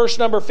here in verse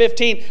number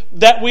 15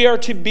 that we are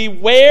to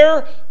beware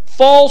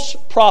false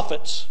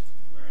prophets.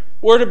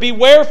 We're to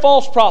beware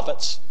false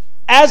prophets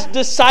as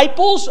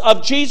disciples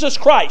of Jesus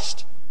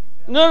Christ.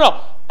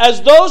 No.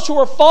 As those who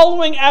are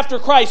following after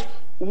Christ,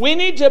 we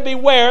need to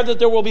beware that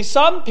there will be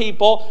some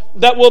people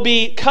that will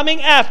be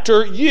coming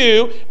after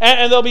you,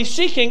 and they'll be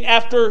seeking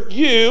after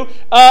you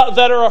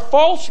that are a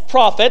false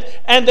prophet,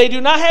 and they do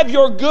not have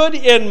your good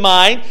in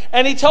mind.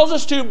 And he tells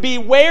us to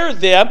beware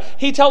them.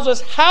 He tells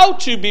us how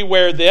to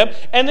beware them,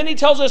 and then he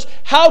tells us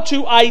how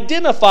to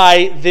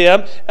identify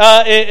them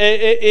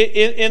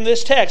in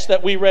this text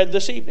that we read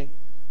this evening.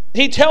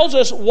 He tells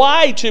us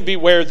why to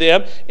beware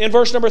them in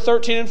verse number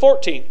 13 and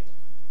 14.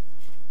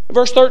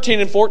 Verse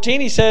 13 and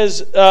 14, he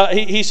says,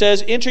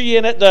 "Enter ye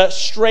in at the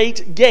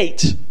straight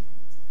gate."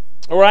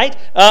 All right,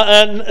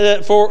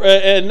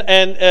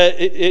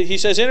 he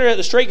says, "Enter at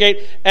the straight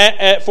gate,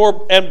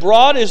 and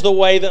broad is the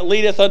way that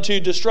leadeth unto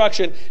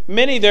destruction.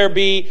 Many there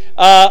be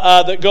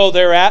that go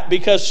thereat,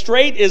 because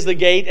straight is the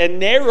gate, and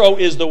narrow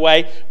is the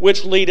way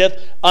which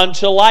leadeth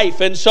unto life."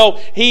 And so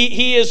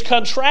he is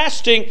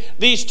contrasting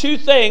these two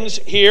things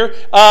here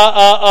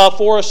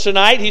for us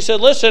tonight. He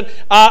said, "Listen,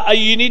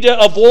 you need to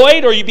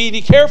avoid, or you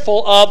be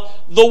careful of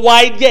the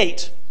wide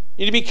gate."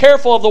 You need to be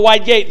careful of the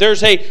wide gate.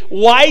 There's a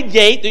wide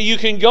gate that you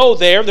can go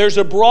there. There's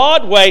a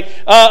broad way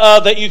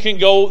that you can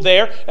go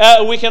there.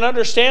 We can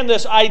understand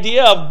this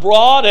idea of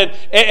broad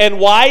and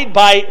wide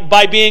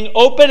by being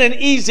open and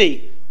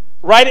easy.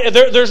 Right?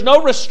 There's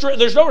no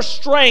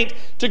restraint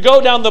to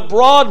go down the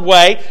broad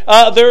way.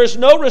 There is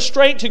no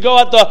restraint to go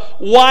at the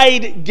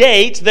wide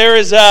gate. There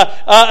is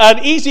an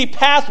easy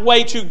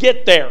pathway to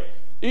get there.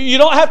 You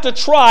don't have to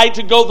try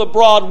to go the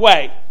broad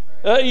way.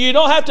 You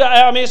don't have to.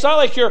 I mean, it's not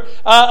like you're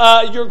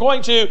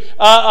going to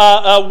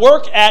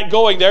work at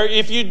going there.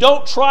 If you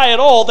don't try at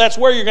all, that's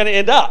where you're going to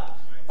end up.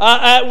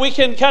 We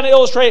can kind of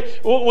illustrate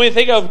when we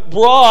think of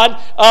broad,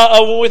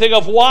 when we think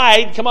of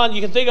wide. Come on,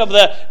 you can think of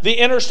the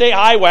interstate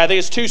highway. I think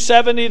it's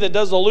 270 that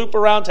does the loop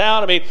around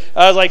town. I mean,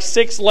 it's like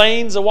 6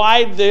 lanes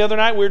wide. The other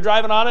night we were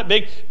driving on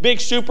it,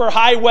 big super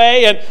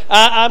highway, and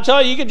I'm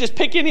telling you, you could just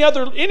pick any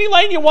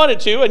lane you wanted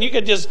to, and you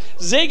could just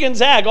zig and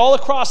zag all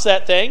across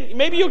that thing.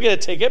 Maybe you'll get a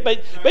ticket,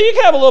 but you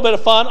can have a little bit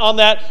of fun on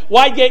that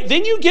wide gate.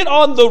 Then you get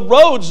on the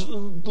roads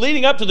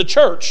leading up to the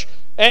church.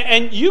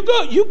 And you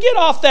get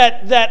off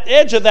that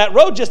edge of that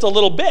road just a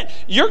little bit,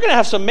 you're going to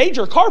have some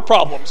major car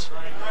problems.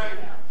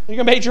 You're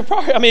going to major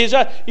problem. I mean,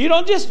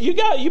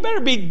 you better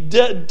be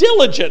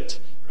diligent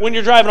when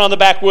you're driving on the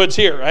backwoods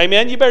here.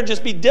 Amen. You better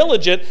just be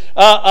diligent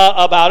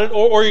about it,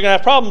 or you're going to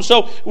have problems.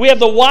 So we have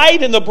the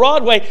wide and the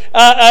broad way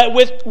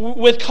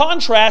with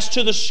contrast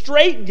to the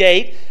straight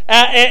gate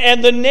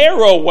and the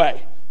narrow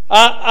way.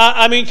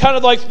 I mean, kind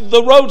of like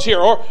the roads here,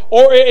 or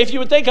if you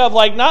would think of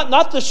like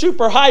not the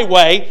super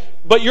highway,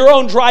 but your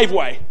own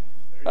driveway.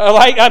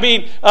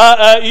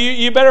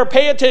 You better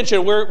pay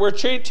attention. We're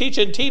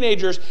teaching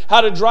teenagers how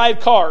to drive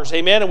cars,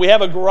 amen. And we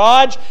have a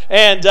garage,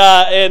 and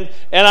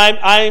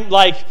I'm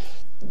like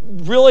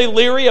really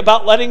leery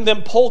about letting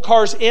them pull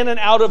cars in and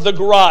out of the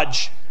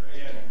garage,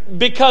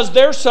 because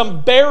there's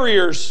some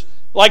barriers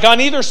like on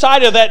either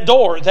side of that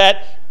door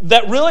that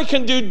really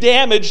can do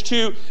damage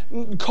to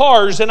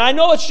cars. And I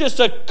know it's just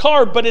a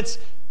car, but it's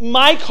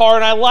my car,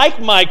 and I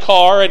like my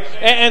car,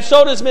 and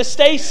so does Miss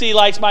Stacy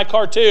likes my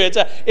car too.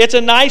 It's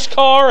a nice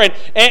car, and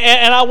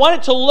I want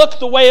it to look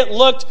the way it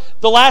looked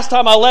the last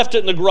time I left it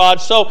in the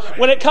garage. So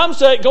when it comes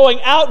to going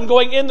out and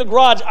going in the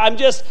garage,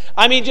 just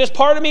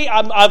part of me,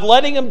 I'm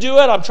letting them do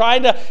it. I'm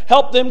trying to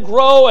help them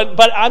grow,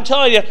 but I'm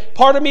telling you,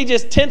 part of me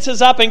just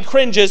tenses up and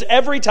cringes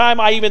every time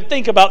I even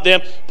think about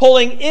them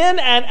pulling in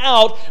and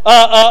out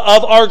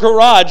of our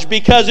garage,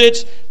 because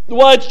it's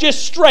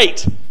just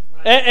straight.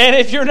 And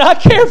if you're not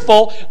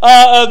careful,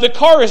 the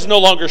car is no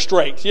longer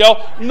straight.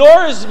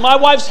 Nor is my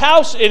wife's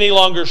house any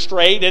longer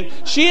straight, and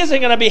she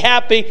isn't going to be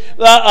happy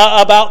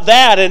about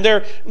that.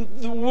 And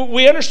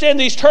we understand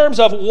these terms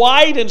of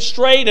wide and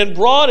straight and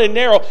broad and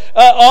narrow.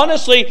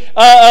 Honestly,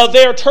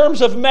 they are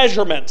terms of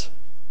measurement.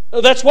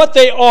 That's what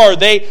they are.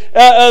 They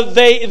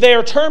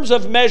are terms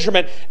of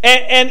measurement,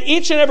 and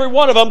each and every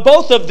one of them,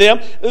 both of them,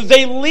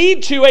 they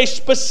lead to a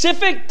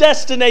specific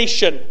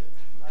destination.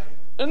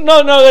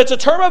 No, it's a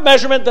term of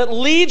measurement that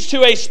leads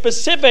to a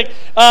specific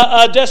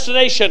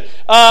destination.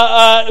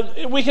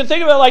 We can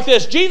think of it like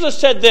this. Jesus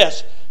said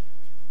this: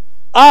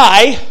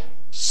 I,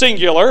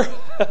 singular,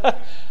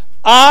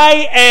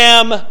 I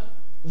am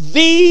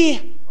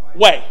the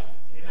way.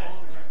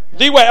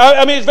 The way.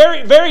 I mean, it's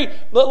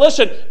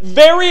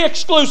very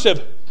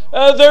exclusive.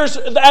 There's,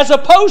 as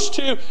opposed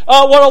to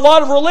what a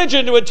lot of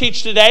religion would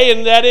teach today,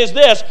 and that is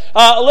this.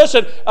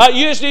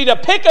 You just need to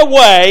pick a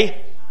way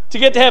to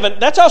get to heaven.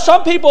 That's how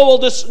some people will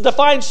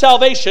define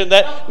salvation.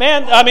 That,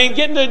 man, I mean,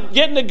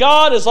 getting to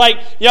God is like,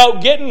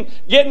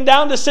 getting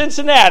down to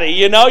Cincinnati.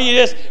 You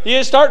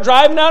just start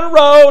driving down a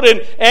road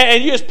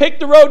and you just pick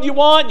the road you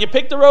want. You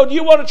pick the road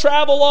you want to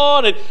travel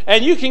on,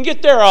 and you can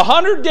get there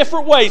 100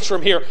 different ways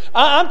from here.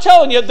 I'm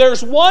telling you,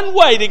 there's one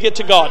way to get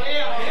to God.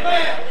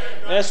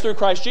 And that's through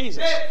Christ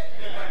Jesus.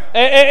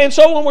 And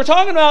so when we're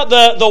talking about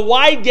the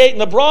wide gate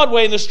and the broad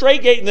way and the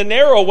straight gate and the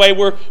narrow way,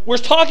 we're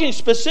talking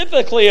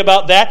specifically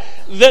about that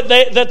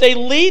they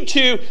lead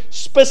to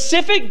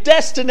specific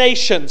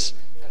destinations.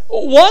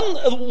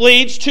 One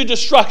leads to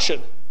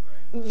destruction.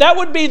 That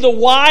would be the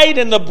wide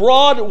and the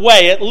broad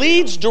way. It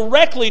leads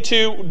directly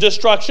to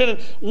destruction.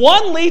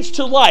 One leads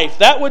to life.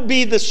 That would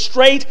be the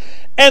straight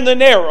and the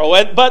narrow.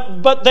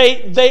 But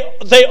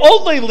they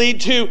only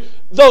lead to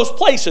those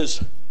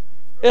places.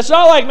 It's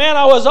not like, man,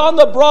 I was on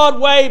the broad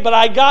way, but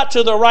I got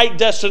to the right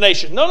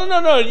destination.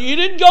 No. You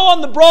didn't go on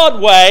the broad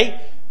way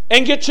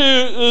and get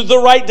to the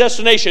right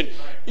destination.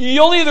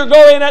 You'll either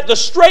go in at the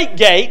straight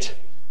gate,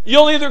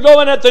 you'll either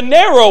go in at the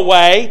narrow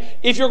way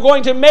if you're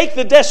going to make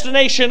the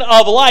destination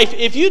of life.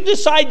 If you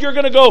decide you're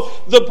going to go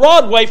the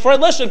broad way,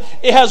 friend, listen,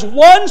 it has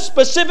one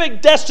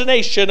specific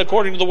destination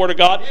according to the Word of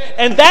God,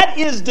 and that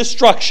is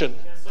destruction.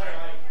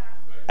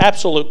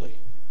 Absolutely.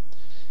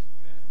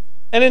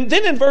 And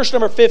then in verse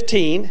number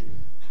 15,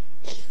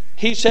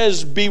 he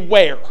says,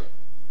 beware.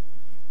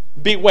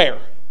 Beware.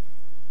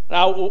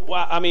 Now,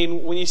 I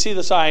mean, when you see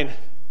the sign,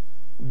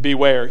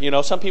 beware.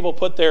 Some people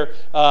put their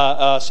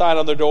sign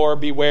on their door,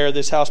 beware,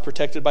 this house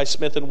protected by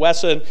Smith &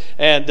 Wesson.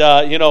 And,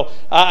 I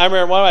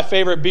remember one of my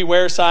favorite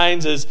beware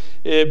signs is,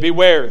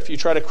 beware, if you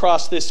try to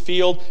cross this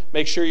field,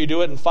 make sure you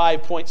do it in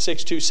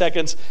 5.62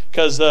 seconds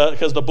because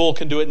the bull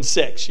can do it in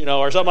 6,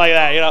 or something like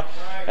that,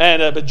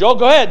 And but Joel,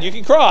 go ahead, you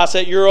can cross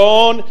at your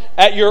own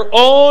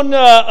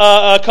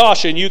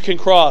caution. You can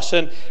cross,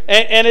 and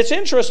it's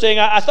interesting.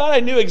 I thought I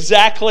knew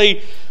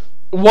exactly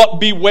what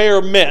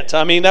beware meant.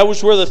 I mean, that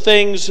was where the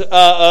things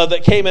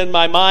that came in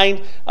my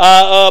mind.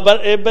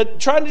 But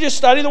trying to just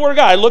study the Word of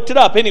God, I looked it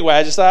up anyway.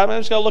 I just thought I'm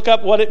just going to look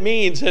up what it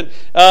means, and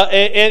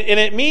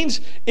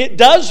it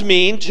does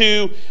mean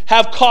to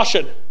have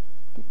caution.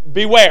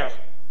 Beware.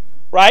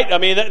 Right? I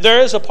mean, there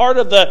is a part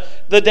of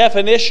the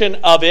definition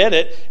of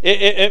it.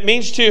 It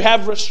means to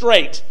have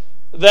restraint.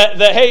 That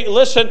hey,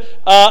 listen,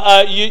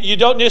 you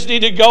don't just need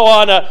to go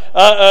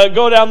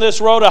go down this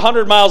road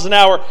 100 miles an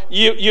hour.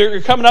 You're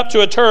coming up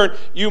to a turn.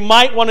 You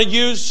might want to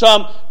use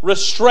some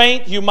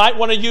restraint. You might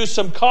want to use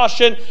some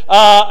caution.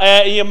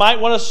 You might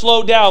want to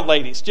slow down,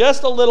 ladies,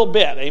 just a little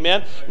bit.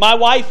 Amen. My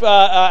wife,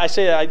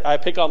 I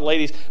pick on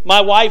ladies. My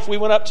wife, we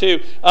went up to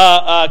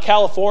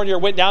California,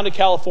 went down to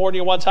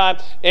California one time,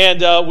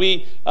 and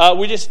we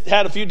just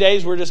had a few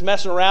days. We were just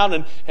messing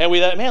around, and we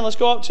thought, man, let's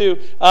go up to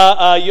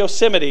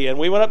Yosemite, and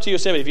we went up to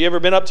Yosemite. If you ever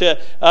been up to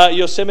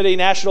Yosemite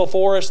National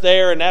Forest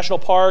there and National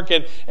Park,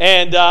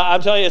 and I'm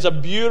telling you, it's a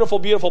beautiful,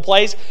 beautiful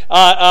place.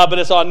 But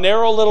it's on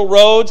narrow little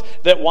roads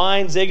that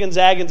wind, zig and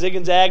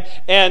zag,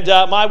 and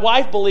my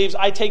wife believes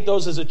I take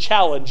those as a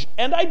challenge,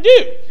 and I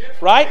do.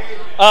 Right?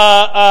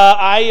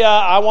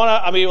 I want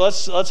to. I mean,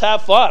 let's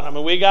have fun. I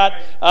mean, we got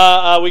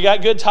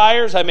good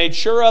tires. I made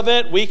sure of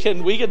it. We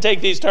can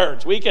take these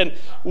turns. We can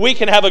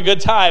have a good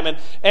time.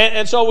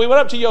 And so we went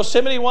up to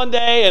Yosemite one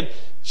day, and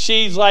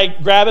she's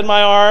like grabbing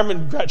my arm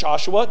and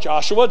Joshua.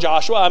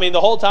 I mean, the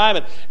whole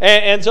time.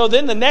 And so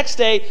then the next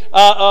day,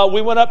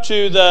 we went up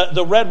to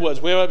the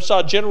Redwoods. We went up and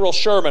saw General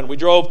Sherman. We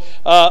drove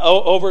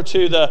over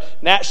to the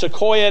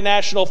Sequoia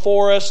National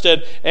Forest,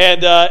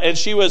 and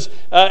she was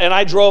and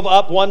I drove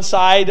up one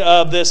side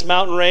of this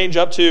mountain range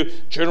up to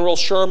General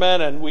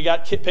Sherman, and we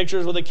got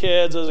pictures with the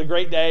kids. It was a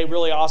great day,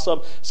 really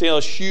awesome, seeing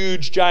those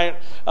huge, giant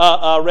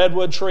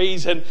redwood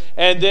trees. And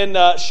then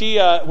we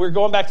were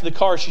going back to the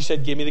car. She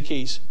said, "Give me the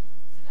keys."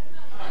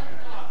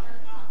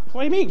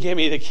 What do you mean, give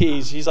me the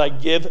keys? She's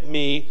like, give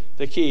me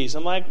the keys.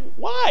 I'm like,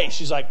 why?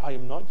 She's like, I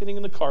am not getting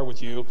in the car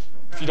with you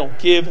if you don't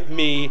give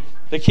me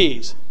the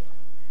keys.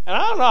 And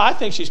I don't know, I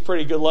think she's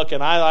pretty good looking.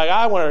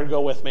 I want her to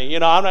go with me. I'm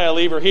not going to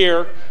leave her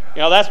here.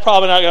 That's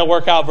probably not going to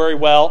work out very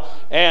well.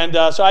 And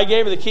so I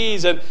gave her the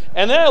keys, and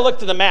then I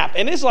looked at the map,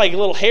 and it's like a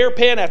little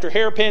hairpin after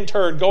hairpin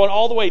turn going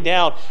all the way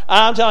down.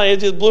 I'm telling you, it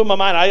just blew my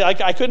mind.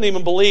 I couldn't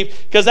even believe,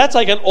 because that's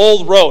like an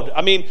old road.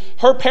 I mean,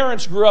 her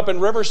parents grew up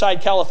in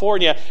Riverside,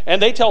 California, and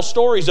they tell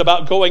stories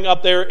about going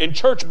up there in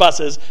church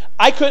buses.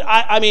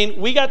 I mean,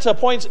 we got to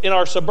points in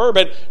our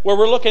Suburban where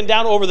we're looking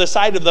down over the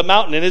side of the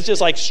mountain, and it's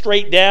just like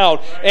straight down.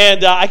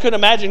 And I couldn't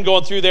imagine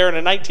going through there in a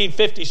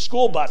 1950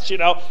 school bus.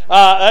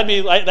 I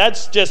mean,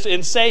 that's just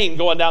insane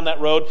going down that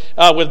road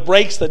with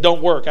brakes that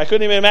don't work. I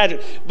couldn't even imagine.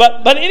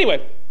 But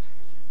anyway,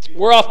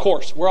 we're off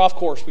course.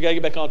 We got to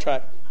get back on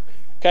track.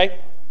 Okay?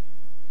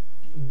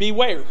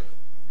 Beware.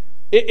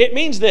 It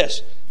means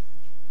this.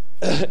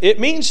 It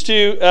means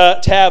to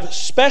have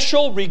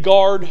special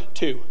regard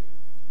to.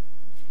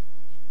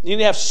 You need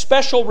to have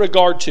special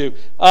regard to.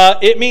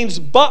 It means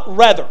but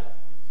rather.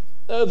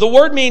 The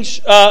word means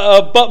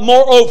but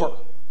moreover.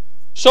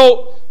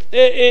 So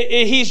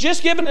he's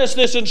just given us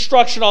this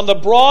instruction on the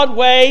broad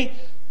way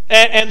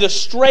and the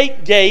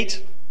straight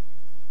gate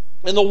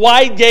and the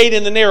wide gate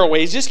and the narrow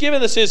way. He's just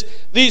given us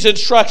these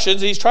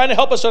instructions. He's trying to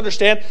help us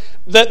understand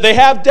that they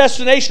have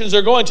destinations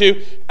they're going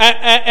to.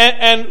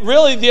 And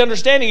really the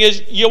understanding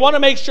is you want to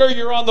make sure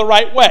you're on the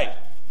right way.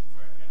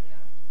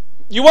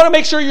 You want to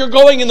make sure you're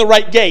going in the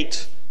right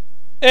gate.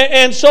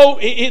 And so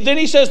then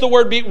he says the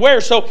word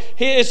beware. So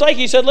it's like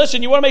he said,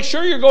 listen, you want to make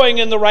sure you're going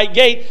in the right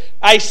gate.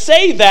 I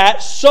say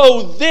that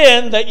so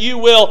then that you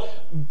will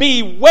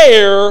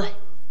beware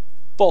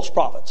false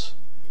prophets.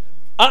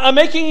 I'm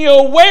making you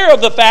aware of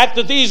the fact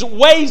that these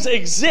ways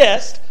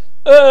exist,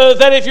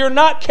 that if you're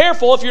not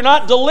careful, if you're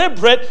not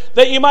deliberate,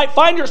 that you might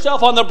find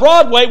yourself on the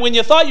broad way when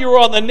you thought you were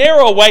on the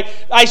narrow way.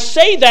 I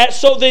say that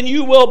so then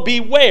you will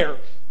beware.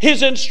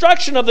 His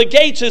instruction of the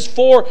gates is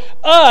for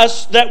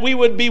us that we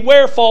would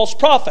beware false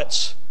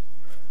prophets.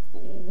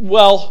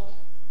 Well,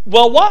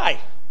 why?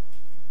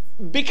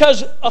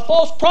 Because a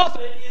false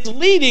prophet is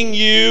leading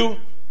you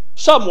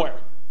somewhere.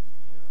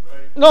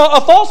 No, a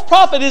false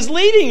prophet is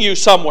leading you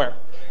somewhere.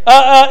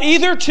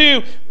 Either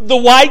to the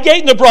wide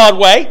gate and the broad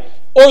way,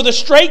 or the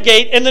straight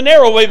gate and the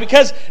narrow way,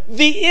 because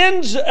the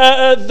end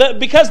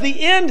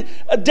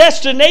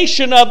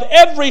destination of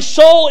every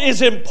soul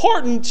is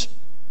important.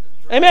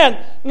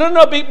 Amen.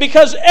 No,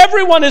 because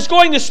everyone is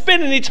going to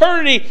spend an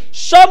eternity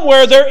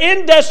somewhere. Their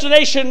end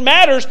destination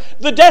matters.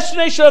 The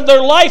destination of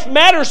their life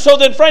matters. So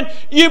then, friend,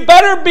 you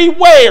better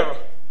beware.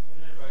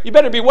 You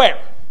better beware.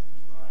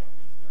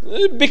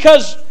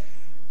 Because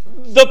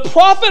the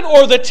prophet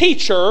or the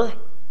teacher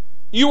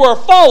you are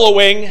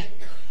following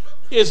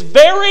is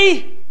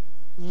very,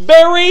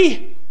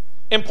 very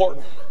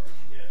important.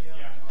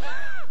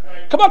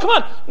 Come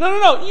on.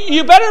 No.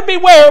 You better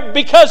beware,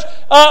 because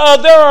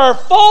there are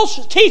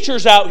false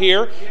teachers out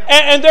here,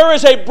 and there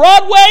is a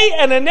broad way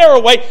and a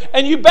narrow way,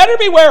 and you better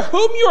beware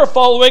whom you are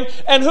following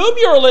and whom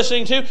you are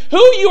listening to,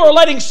 who you are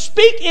letting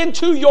speak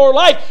into your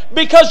life,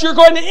 because you're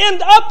going to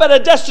end up at a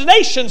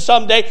destination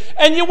someday,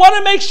 and you want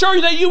to make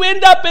sure that you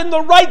end up in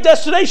the right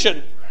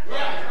destination.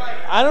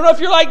 I don't know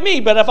if you're like me,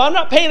 but if I'm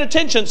not paying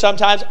attention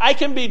sometimes, I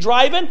can be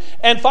driving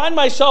and find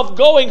myself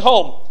going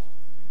home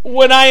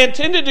when I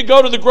intended to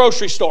go to the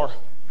grocery store.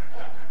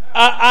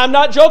 I'm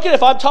not joking.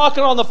 If I'm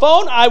talking on the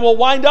phone, I will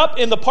wind up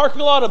in the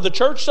parking lot of the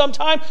church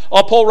sometime.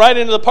 I'll pull right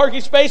into the parking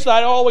space that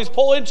I always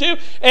pull into,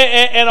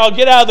 and I'll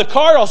get out of the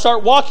car. I'll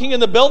start walking in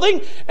the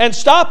building and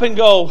stop and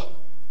go,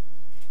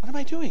 what am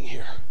I doing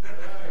here?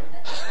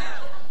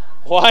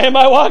 Why am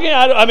I walking?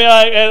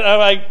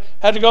 I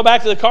had to go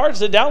back to the car and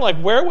sit down.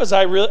 Like, where was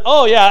I really?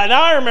 Oh, yeah,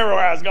 now I remember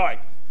where I was going.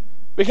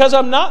 Because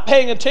I'm not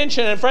paying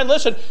attention. And friend,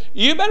 listen,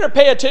 you better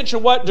pay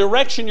attention what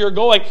direction you're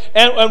going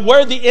and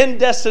where the end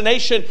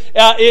destination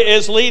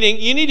is leading.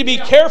 You need to be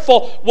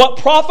careful what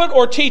prophet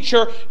or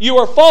teacher you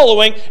are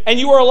following and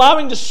you are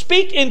allowing to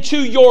speak into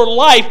your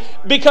life.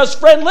 Because,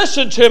 friend,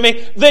 listen to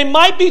me, they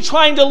might be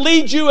trying to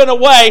lead you in a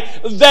way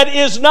that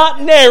is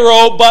not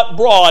narrow but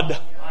broad.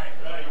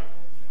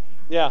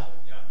 Yeah.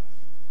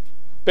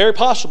 Very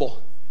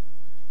possible.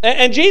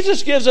 And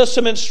Jesus gives us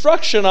some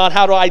instruction on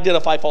how to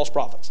identify false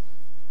prophets.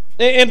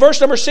 In verse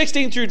number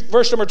 16 through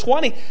verse number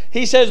 20,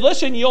 he says,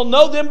 listen, you'll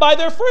know them by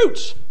their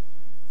fruits.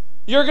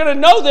 You're going to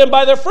know them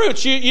by their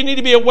fruits. You need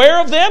to be aware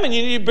of them, and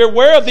you need to be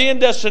aware of the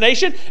end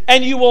destination,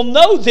 and you will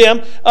know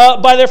them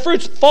by their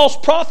fruits. False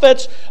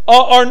prophets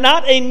are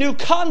not a new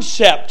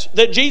concept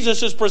that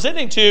Jesus is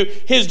presenting to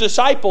his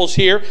disciples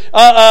here.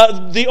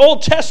 The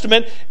Old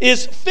Testament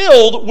is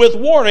filled with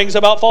warnings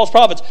about false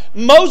prophets.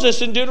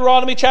 Moses in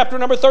Deuteronomy chapter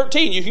number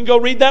 13, you can go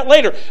read that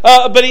later.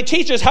 But he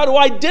teaches how to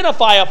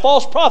identify a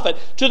false prophet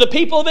to the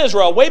people of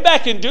Israel, way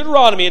back in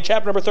Deuteronomy in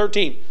chapter number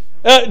 13.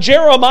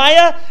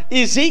 Jeremiah,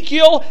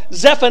 Ezekiel,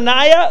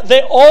 Zephaniah,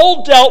 they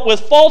all dealt with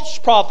false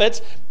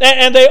prophets,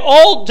 and they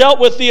all dealt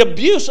with the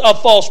abuse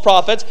of false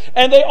prophets,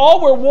 and they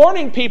all were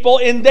warning people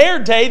in their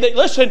day that,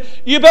 listen,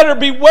 you better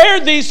beware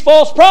these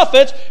false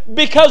prophets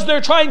because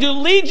they're trying to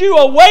lead you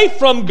away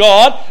from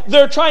God.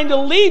 They're trying to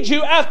lead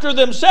you after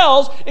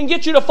themselves and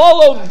get you to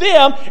follow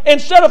them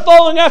instead of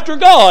following after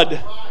God.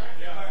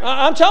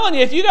 I'm telling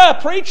you, if you got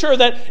a preacher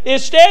that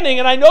is standing,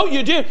 and I know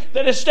you do,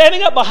 that is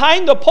standing up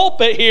behind the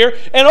pulpit here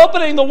and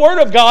opening the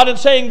Word of God and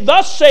saying,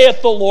 thus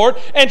saith the Lord,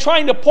 and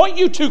trying to point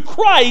you to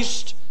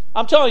Christ,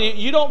 I'm telling you,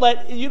 you don't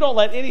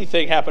let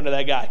anything happen to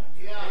that guy.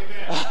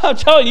 Yeah. I'm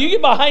telling you, you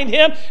get behind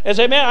him and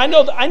say, man, I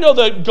know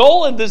the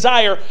goal and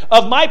desire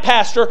of my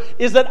pastor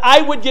is that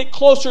I would get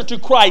closer to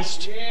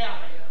Christ. Yeah.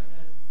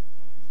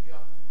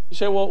 You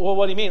say, well,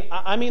 what do you mean?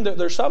 I mean,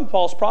 there's some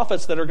false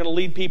prophets that are going to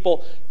lead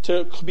people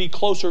to be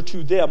closer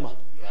to them.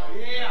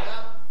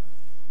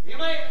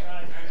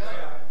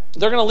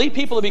 They're going to lead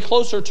people to be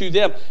closer to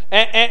them.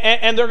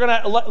 And they're going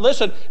to,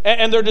 listen,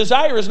 and their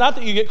desire is not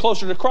that you get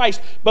closer to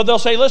Christ, but they'll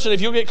say, listen, if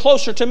you'll get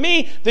closer to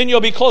me, then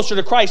you'll be closer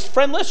to Christ.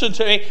 Friend, listen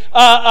to me.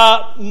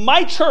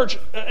 My church,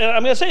 and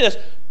I'm going to say this,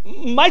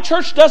 my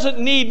church doesn't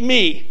need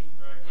me.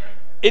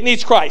 It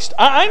needs Christ.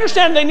 I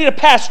understand they need a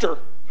pastor,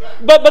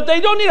 but they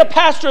don't need a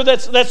pastor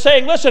that's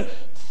saying, listen,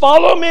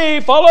 follow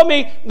me, follow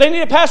me. They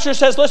need a pastor who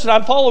says, listen,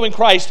 I'm following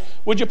Christ.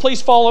 Would you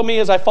please follow me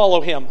as I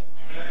follow him?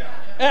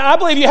 And I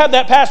believe you have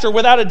that pastor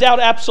without a doubt,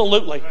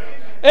 absolutely.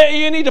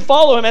 You need to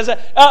follow him.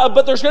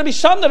 But there's going to be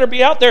some that will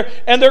be out there,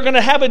 and they're going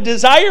to have a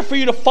desire for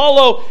you to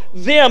follow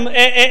them.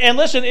 And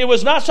listen, it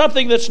was not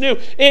something that's new.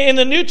 In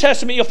the New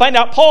Testament, you'll find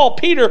out Paul,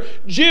 Peter,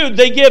 Jude,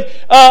 they give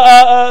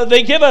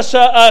us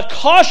a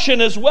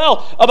caution as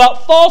well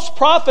about false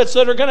prophets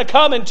that are going to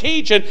come and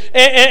teach, and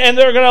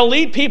they're going to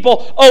lead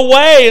people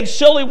away, and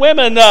silly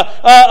women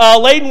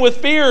laden with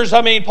fears,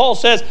 Paul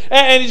says,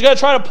 and he's going to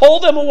try to pull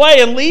them away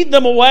and lead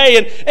them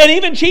away. And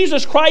even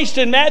Jesus Christ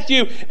in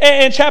Matthew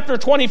in chapter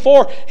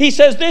 24, he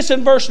says this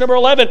in verse number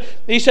 11.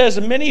 He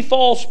says, many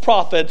false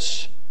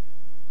prophets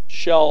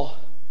shall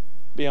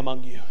be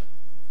among you.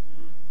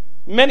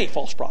 Many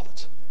false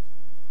prophets.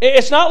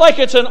 It's not like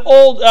it's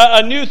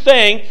a new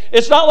thing.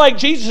 It's not like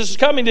Jesus is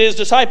coming to his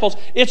disciples.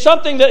 It's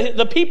something that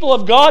the people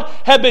of God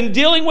have been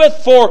dealing with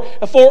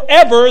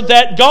forever,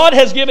 that God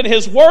has given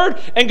his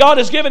word and God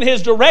has given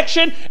his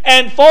direction,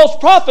 and false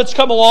prophets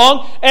come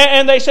along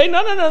and they say,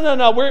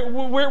 no,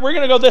 we're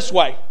going to go this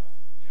way.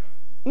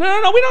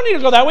 No, we don't need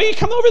to go that way. You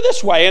come over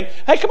this way. And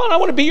hey, come on, I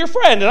want to be your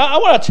friend. And I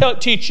want to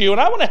teach you.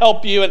 And I want to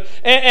help you.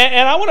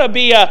 And I want to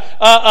be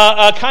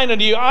kind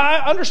to you.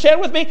 I understand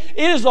with me.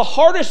 It is the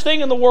hardest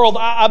thing in the world,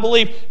 I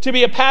believe, to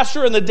be a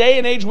pastor in the day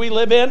and age we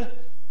live in.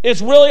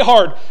 It's really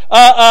hard.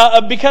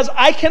 Because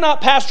I cannot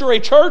pastor a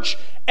church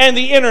and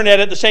the internet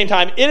at the same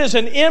time. It is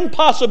an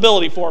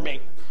impossibility for me.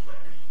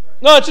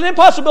 No, it's an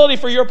impossibility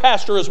for your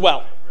pastor as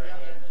well.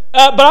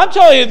 But I'm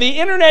telling you, the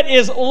internet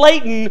is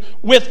laden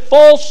with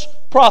false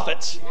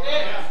prophets.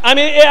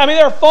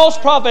 There are false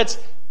prophets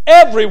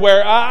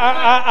everywhere,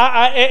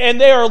 and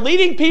they are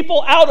leading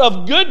people out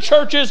of good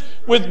churches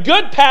with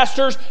good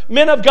pastors,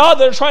 men of God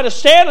that are trying to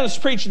stand and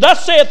preach,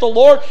 thus saith the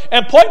Lord,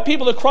 and point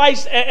people to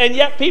Christ, and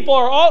yet people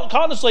are all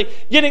constantly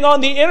getting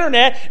on the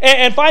internet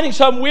and finding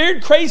some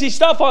weird, crazy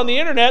stuff on the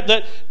internet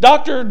that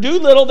Dr.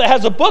 Doolittle, that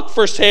has a book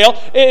for sale,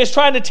 is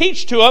trying to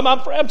teach to them.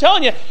 I'm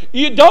telling you,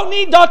 you don't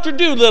need Dr.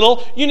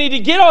 Doolittle. You need to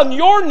get on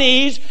your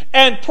knees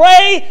and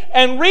pray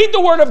and read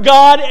the Word of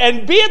God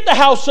and be at the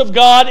house of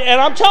God,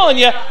 and I'm telling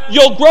you,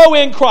 you'll grow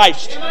in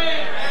Christ.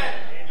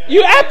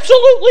 You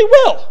absolutely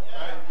will.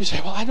 You say,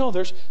 well, I know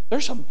there's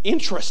some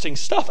interesting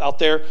stuff out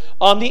there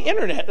on the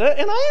internet.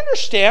 And I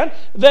understand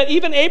that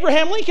even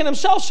Abraham Lincoln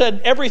himself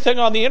said everything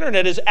on the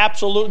internet is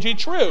absolutely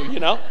true,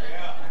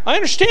 I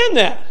understand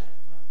that.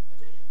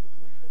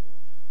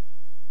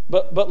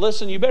 But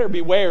listen, you better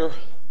beware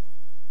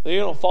that you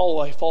don't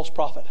follow a false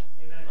prophet.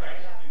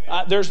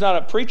 There's not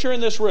a preacher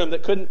in this room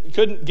that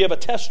couldn't give a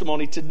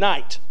testimony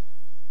tonight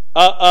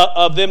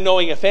of them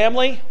knowing a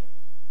family,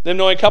 them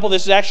knowing a couple.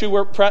 This is actually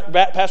where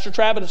Pastor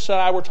Travis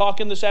and I were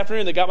talking this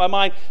afternoon. That got my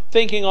mind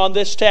thinking on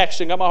this text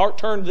and got my heart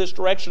turned this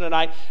direction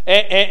tonight.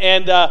 Where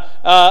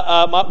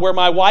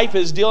my wife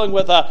is dealing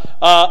with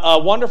a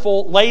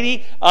wonderful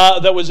lady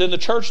that was in the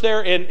church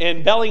there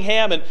in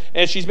Bellingham,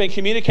 and she's been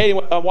communicating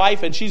with my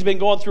wife, and she's been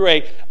going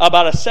through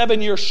about a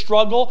 7-year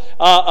struggle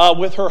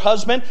with her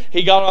husband.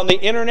 He got on the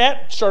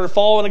internet, started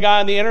following a guy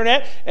on the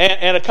internet,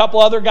 and a couple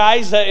other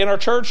guys in our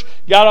church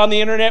got on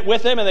the internet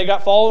with him, and they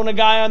got following a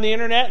guy on the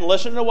internet and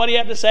listening to what he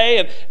had to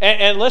say.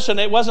 And listen,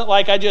 it wasn't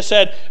like I just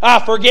said,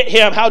 forget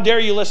him, how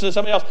dare you listen to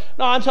somebody else.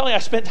 No, I'm telling you, I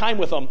spent time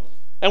with them.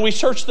 And we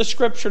searched the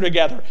Scripture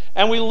together.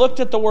 And we looked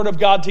at the Word of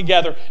God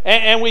together.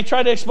 And we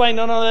tried to explain,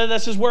 no,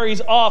 this is where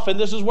he's off, and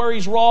this is where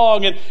he's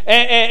wrong.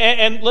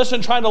 And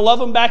listen, trying to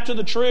love him back to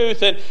the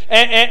truth.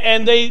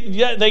 And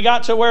they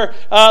got to where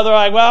they're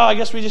like, well, I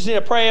guess we just need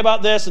to pray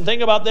about this and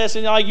think about this.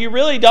 And you're like, you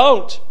really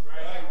don't.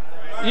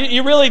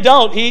 You really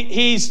don't.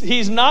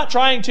 He's not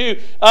trying to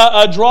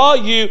draw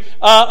you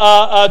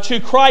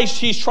to Christ.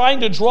 He's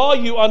trying to draw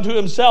you unto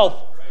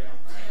himself.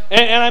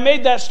 And I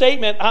made that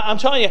statement. I'm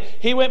telling you,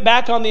 he went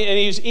back and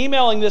he was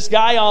emailing this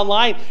guy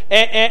online,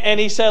 and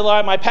he said,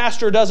 my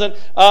pastor doesn't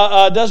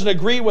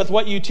agree with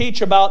what you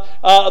teach about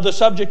the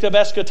subject of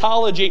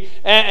eschatology.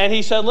 And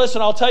he said,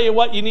 listen, I'll tell you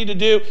what you need to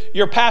do.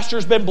 Your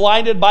pastor's been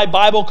blinded by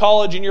Bible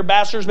college, and your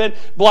pastor's been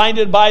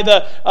blinded by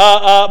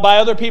by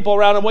other people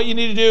around him. What you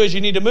need to do is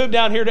you need to move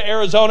down here to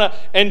Arizona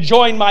and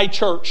join my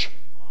church.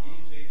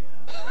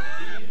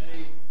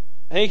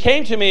 And he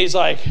came to me, he's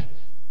like,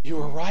 you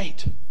were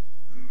right.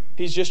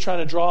 He's just trying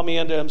to draw me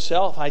into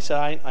himself. I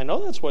said, I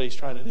know that's what he's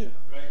trying to do.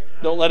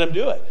 Don't let him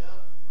do it.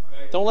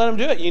 Don't let him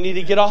do it. You need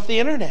to get off the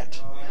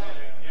internet.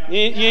 You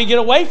need to get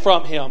away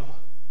from him.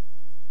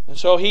 And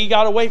so he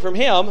got away from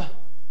him,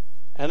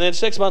 and then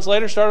 6 months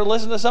later started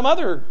listening to some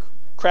other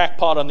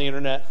crackpot on the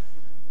internet.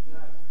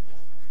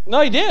 No,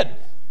 he did.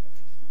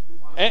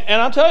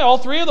 And I'm telling you, all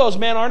three of those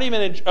men aren't even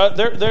in,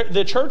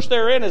 the church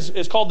they're in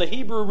is called the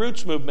Hebrew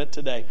Roots Movement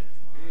today.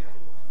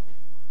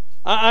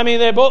 I mean,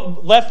 they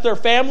both left their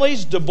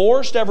families,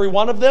 divorced, every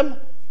one of them. You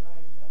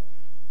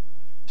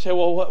say,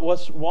 well,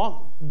 what's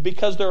wrong?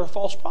 Because there are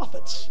false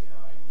prophets.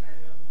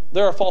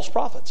 There are false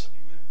prophets.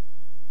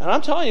 And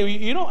I'm telling you,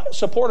 you don't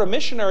support a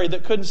missionary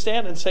that couldn't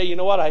stand and say, you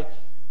know what,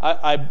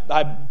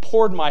 I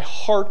poured my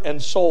heart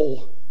and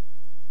soul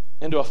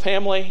into a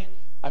family.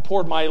 I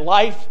poured my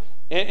life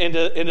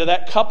into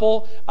that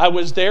couple. I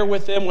was there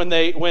with them when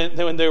they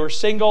were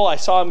single. I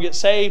saw them get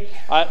saved.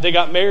 They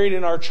got married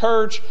in our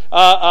church.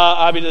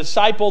 I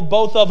discipled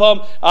both of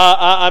them.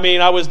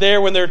 I was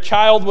there when their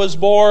child was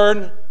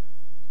born.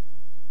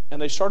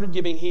 And they started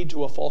giving heed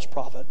to a false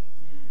prophet.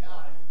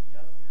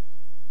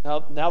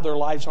 Now their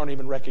lives aren't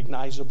even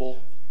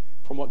recognizable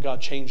from what God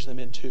changed them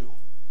into.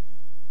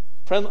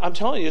 Friend, I'm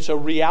telling you, it's a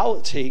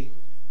reality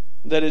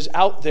that is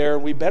out there,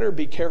 and we better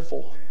be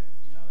careful.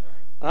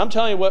 And I'm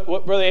telling you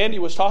what Brother Andy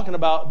was talking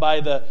about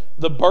by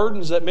the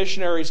burdens that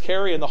missionaries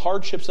carry and the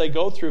hardships they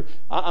go through.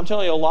 I'm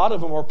telling you, a lot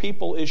of them are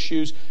people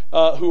issues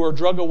who are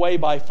drug away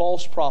by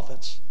false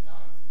prophets.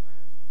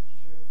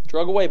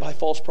 Drug away by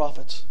false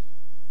prophets.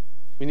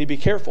 We need to be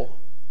careful.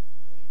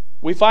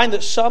 We find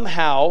that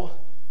somehow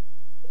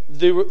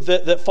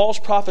that false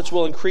prophets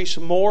will increase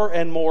more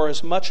and more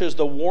as much as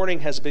the warning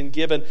has been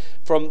given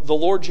from the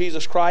Lord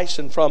Jesus Christ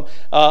and from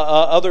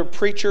other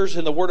preachers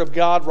in the Word of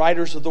God,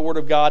 writers of the Word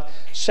of God.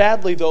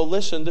 Sadly, though,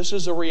 listen, this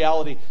is a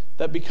reality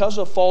that because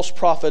of false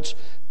prophets,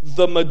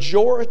 the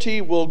majority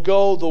will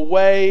go the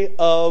way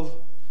of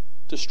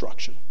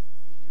destruction.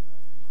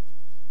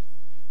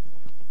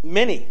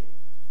 Many.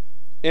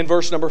 In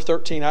verse number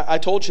 13, I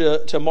told you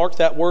to mark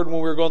that word when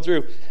we were going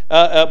through.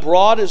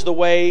 Broad is the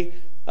way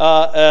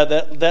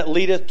that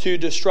leadeth to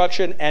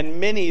destruction, and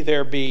many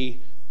there be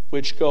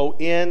which go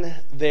in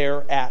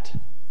thereat.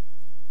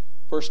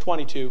 Verse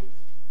 22,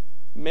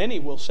 many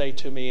will say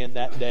to me in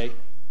that day.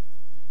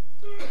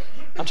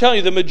 I'm telling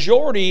you, the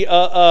majority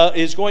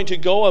is going to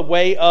go a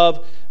way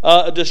of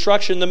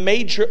destruction. The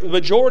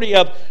majority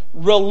of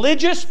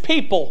religious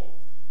people.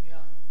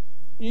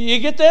 You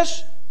get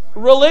this?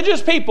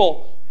 Religious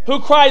people who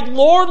cried,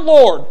 Lord,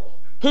 Lord,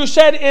 who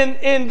said,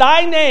 in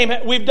thy name,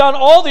 we've done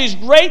all these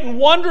great and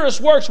wondrous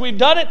works. We've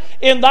done it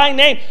in thy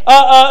name.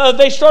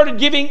 They started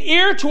giving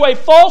ear to a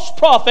false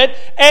prophet.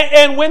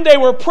 And when they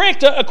were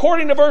pricked,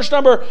 according to verse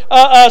number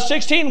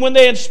 16, when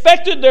they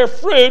inspected their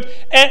fruit,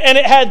 and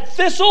it had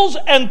thistles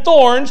and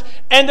thorns,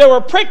 and they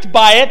were pricked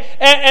by it,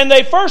 and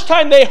the first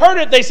time they heard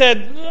it, they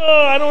said,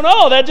 I don't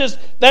know,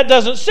 that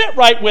doesn't sit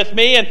right with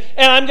me, and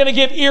I'm going to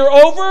give ear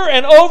over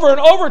and over and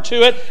over to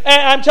it.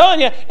 And I'm telling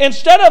you,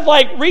 instead of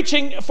like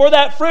reaching for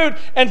that fruit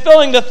and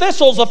filling the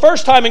thistles the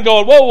first time and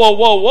going, whoa, whoa,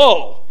 whoa,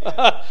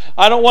 whoa.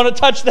 I don't want to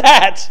touch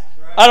that.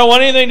 I don't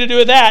want anything to do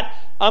with that.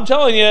 I'm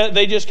telling you,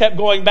 they just kept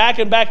going back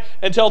and back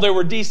until they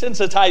were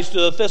desensitized to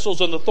the thistles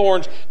and the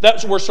thorns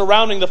that were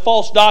surrounding the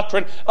false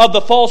doctrine of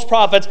the false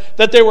prophets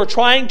that they were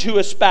trying to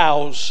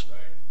espouse.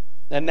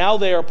 And now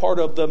they are part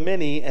of the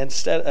many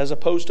as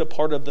opposed to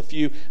part of the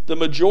few. The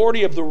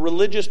majority of the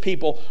religious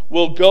people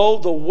will go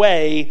the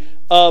way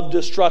of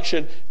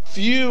destruction.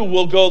 Few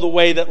will go the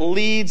way that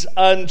leads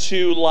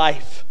unto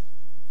life.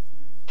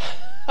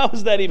 How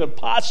is that even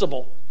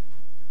possible?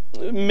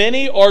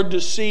 Many are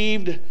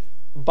deceived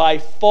by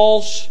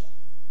false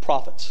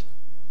prophets.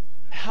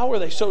 How are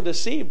they so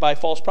deceived by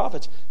false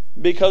prophets?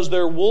 Because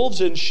they're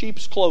wolves in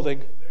sheep's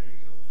clothing.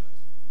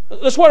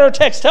 That's what our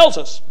text tells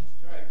us.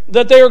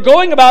 That they are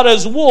going about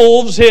as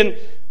wolves in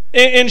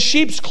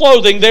sheep's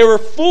clothing. They were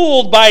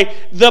fooled by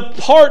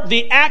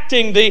the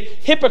acting, the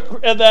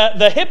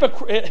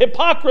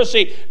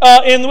hypocrisy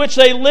in which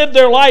they lived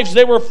their lives.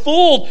 They were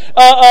fooled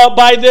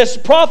by this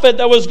prophet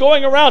that was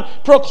going around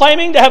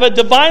proclaiming to have a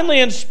divinely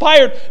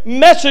inspired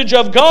message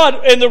of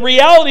God. And the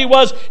reality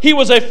was he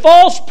was a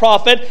false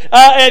prophet,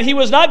 and he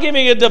was not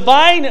giving a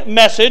divine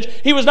message.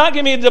 He was not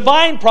giving a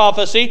divine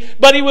prophecy,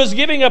 but he was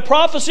giving a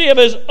prophecy of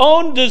his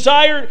own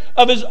desire,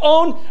 of his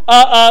own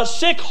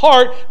sick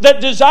heart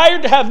that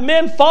desired to have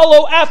men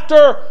follow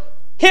after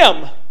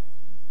him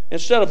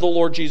instead of the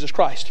Lord Jesus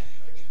Christ.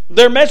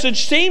 Their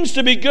message seems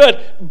to be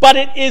good, but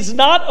it is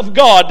not of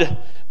God.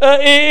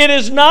 It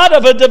is not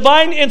of a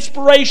divine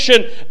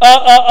inspiration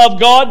of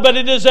God, but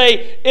it is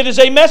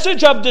a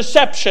message of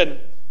deception.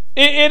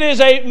 It is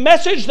a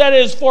message that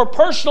is for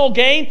personal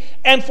gain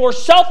and for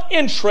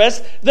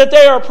self-interest, that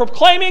they are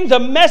proclaiming the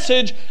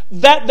message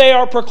that they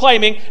are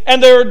proclaiming,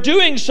 and they are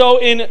doing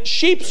so in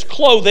sheep's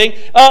clothing.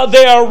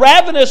 They are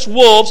ravenous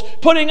wolves.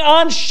 Putting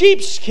on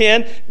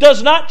sheepskin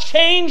does not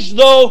change,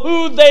 though,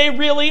 who they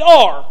really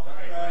are.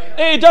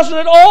 It doesn't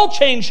at all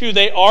change who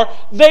they are.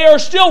 They are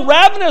still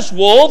ravenous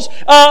wolves.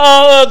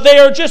 They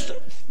are just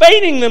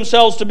feigning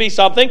themselves to be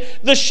something.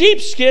 The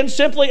sheepskin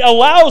simply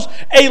allows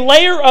a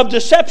layer of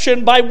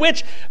deception by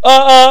which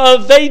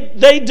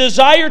they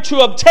desire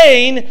to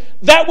obtain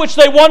that which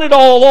they wanted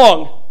all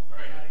along.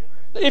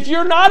 If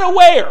you're not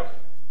aware,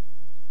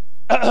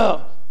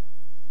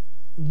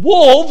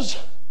 wolves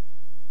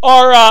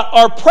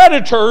are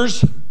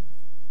predators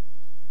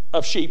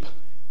of sheep.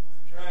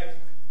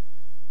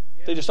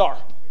 They just are.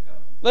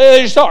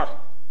 They just are.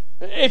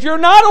 If you're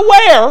not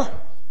aware,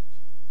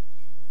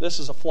 this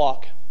is a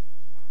flock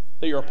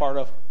that you're a part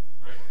of.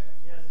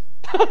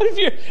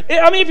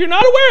 If you're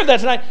not aware of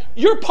that tonight,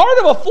 you're part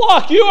of a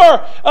flock. You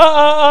are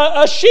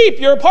a sheep.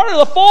 You're a part of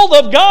the fold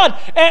of God.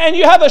 And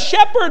you have a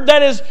shepherd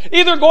that is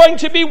either going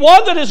to be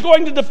one that is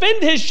going to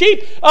defend his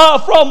sheep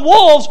from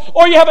wolves,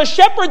 or you have a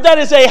shepherd that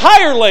is a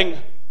hireling.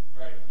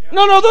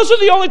 No, those are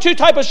the only two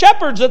type of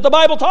shepherds that the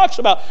Bible talks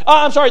about.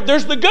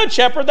 There's the good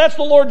shepherd, that's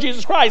the Lord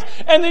Jesus Christ.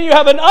 And then you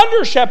have an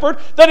under shepherd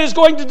that is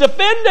going to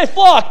defend a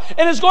flock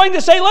and is going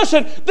to say,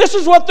 listen, this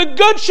is what the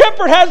good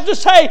shepherd has to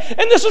say,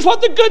 and this is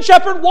what the good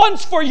shepherd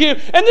wants for you,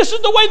 and this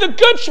is the way the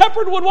good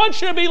shepherd would want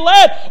you to be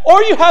led.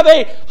 Or you have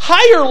a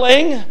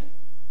hireling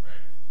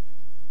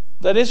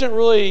that isn't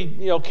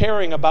really,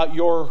 caring about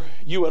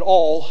you at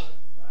all.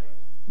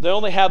 They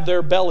only have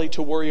their belly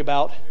to worry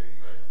about.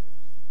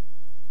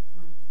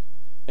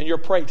 And you're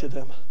prey to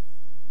them.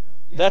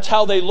 That's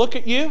how they look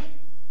at you.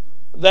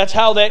 That's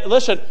how they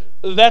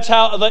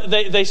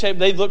they say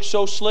they look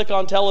so slick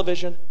on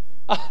television.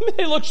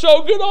 They look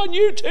so good on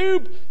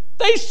YouTube.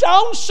 They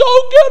sound so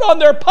good on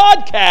their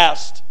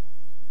podcast.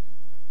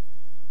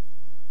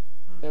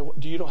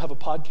 Do you don't have a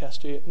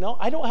podcast, do you? No,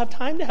 I don't have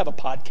time to have a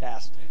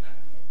podcast.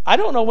 I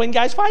don't know when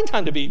guys find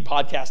time to be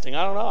podcasting.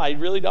 I don't know. I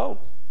really don't.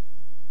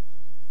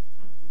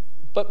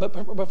 But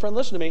friend,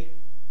 listen to me.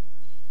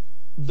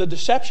 The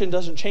deception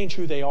doesn't change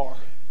who they are.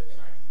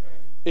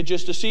 It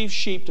just deceives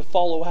sheep to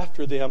follow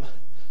after them,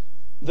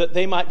 that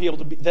they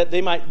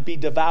might be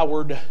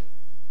devoured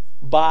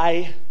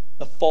by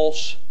the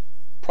false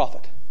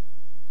prophet.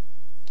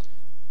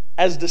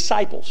 As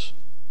disciples,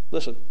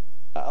 listen.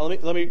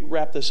 Let me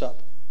wrap this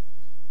up.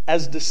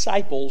 As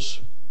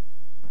disciples,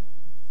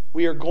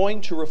 we are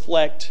to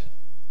reflect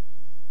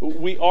who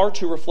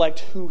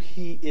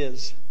He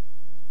is.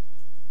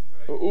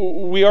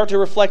 We are to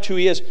reflect who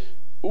He is.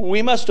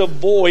 We must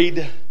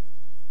avoid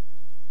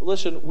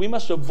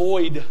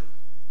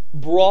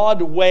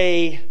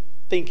Broadway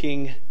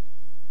thinking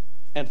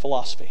and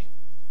philosophy.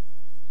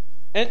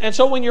 And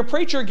so when your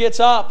preacher gets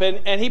up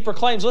and he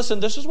proclaims, listen,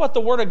 this is what the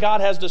Word of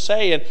God has to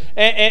say,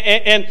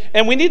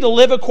 and we need to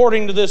live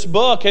according to this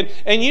book,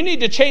 and you need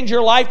to change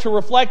your life to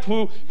reflect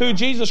who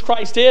Jesus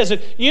Christ is, and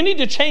you need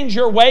to change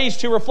your ways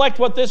to reflect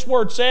what this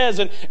Word says,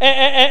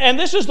 and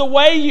this is the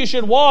way you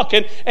should walk,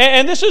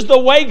 and this is the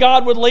way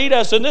God would lead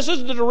us, and this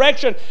is the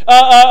direction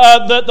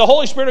the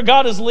Holy Spirit of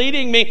God is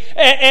leading me.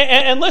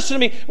 And listen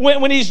to me,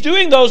 when He's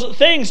doing those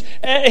things,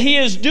 He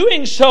is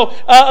doing so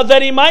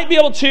that He might be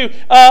able to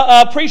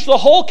preach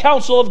the whole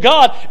counsel of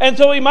God, and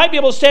so He might be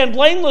able to stand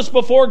blameless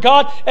before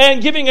God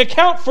and giving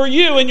account for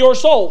you and your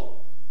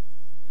soul.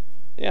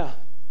 Yeah.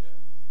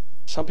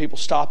 Some people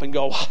stop and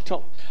go,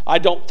 I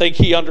don't think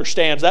he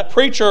understands. That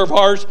preacher of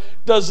ours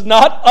does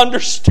not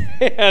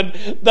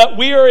understand that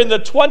we are in the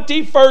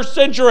 21st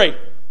century.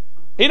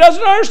 He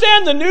doesn't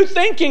understand the new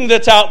thinking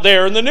that's out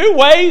there and the new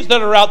ways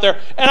that are out there.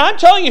 And I'm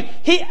telling you,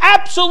 he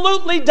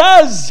absolutely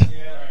does.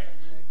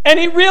 And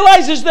he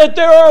realizes that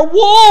there are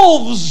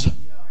wolves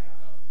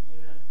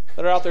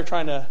that are out there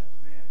trying to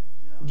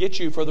get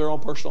you for their own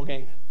personal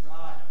gain.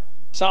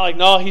 It's not like,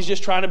 no, he's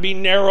just trying to be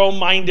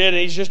narrow-minded and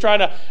he's just trying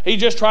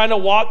to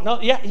walk.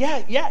 No,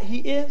 yeah, he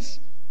is.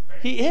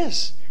 He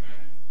is.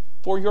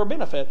 For your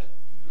benefit.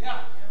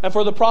 And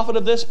for the profit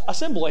of this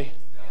assembly.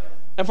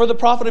 And for the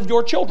profit of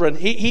your children.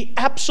 He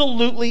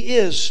absolutely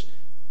is.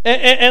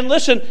 And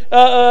listen,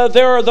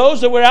 there are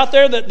those that were out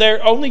there that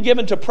they're only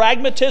given to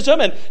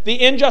pragmatism, and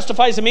the end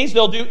justifies the means.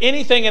 They'll do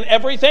anything and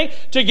everything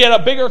to get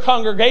a bigger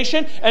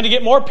congregation and to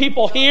get more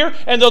people here,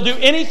 and they'll do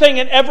anything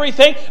and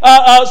everything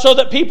so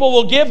that people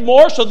will give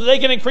more, so that they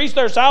can increase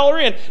their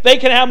salary and they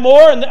can have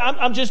more. And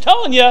I'm just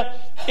telling you,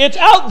 it's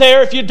out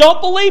there. If you don't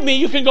believe me,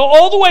 you can go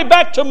all the way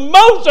back to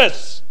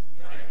Moses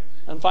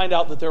and find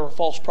out that there were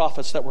false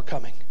prophets that were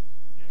coming.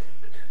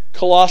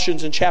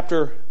 Colossians in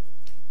chapter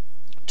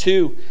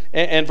 2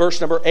 and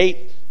verse number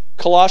 8.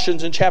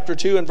 Colossians in chapter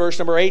 2 and verse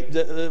number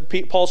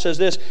 8, Paul says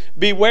this: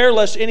 beware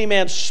lest any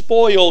man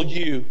spoil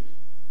you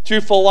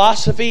through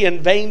philosophy and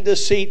vain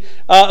deceit,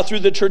 through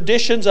the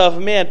traditions of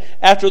men,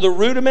 after the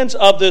rudiments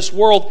of this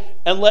world,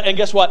 and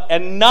guess what?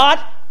 And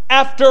not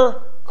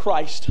after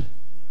Christ.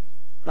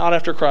 Not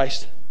after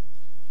Christ.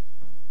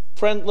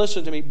 Friend,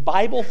 listen to me.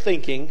 Bible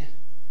thinking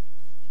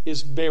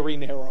is very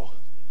narrow.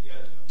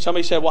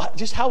 Somebody said, well,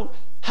 just how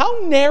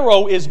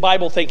narrow is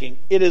Bible thinking?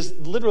 It is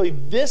literally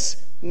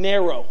this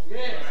narrow.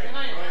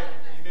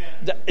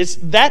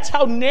 That's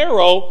how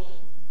narrow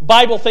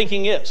Bible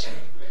thinking is.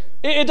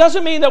 It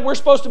doesn't mean that we're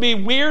supposed to be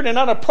weird and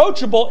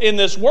unapproachable in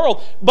this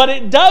world, but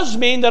it does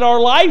mean that our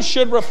lives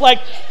should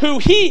reflect who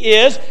He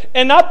is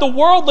and not the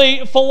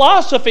worldly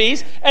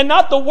philosophies and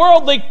not the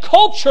worldly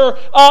culture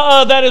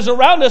that is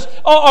around us.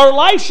 Our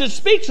life should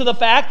speak to the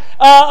fact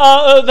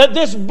that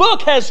this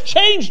book has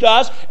changed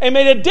us and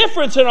made a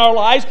difference in our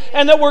lives,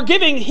 and that we're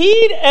giving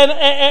heed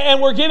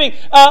and we're giving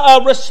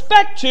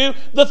respect to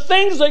the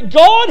things that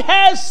God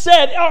has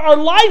said. Our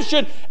lives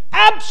should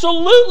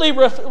absolutely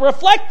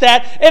reflect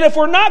that. And if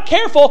we're not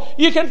careful,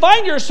 you can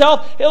find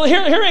yourself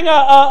hearing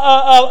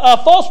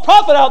a false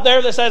prophet out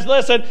there that says,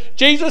 listen,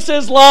 Jesus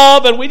is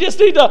love and we just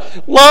need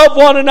to love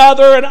one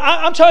another. And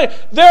I'm telling you,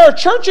 there are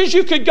churches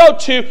you could go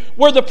to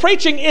where the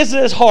preaching isn't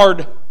as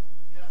hard.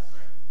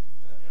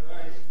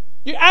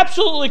 You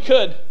absolutely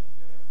could.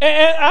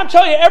 And I'm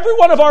telling you, every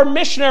one of our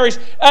missionaries,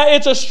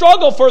 it's a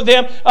struggle for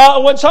them.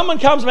 When someone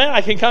comes, man,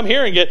 I can come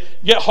here and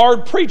get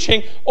hard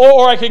preaching,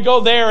 or I could go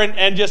there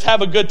and just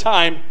have a good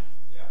time.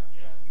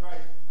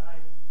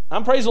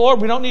 I'm praise the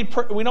Lord. We don't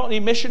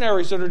need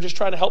missionaries that are just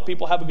trying to help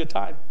people have a good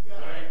time.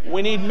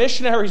 We need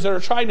missionaries that are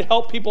trying to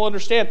help people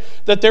understand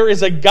that there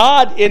is a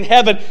God in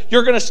heaven.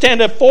 You're going to stand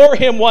before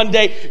Him one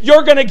day.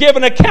 You're going to give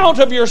an account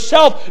of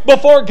yourself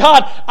before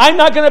God. I'm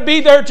not going to be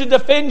there to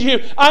defend you.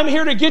 I'm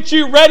here to get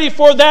you ready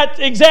for that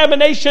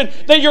examination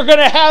that you're going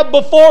to have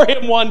before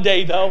Him one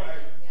day, though.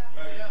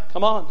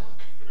 Come on.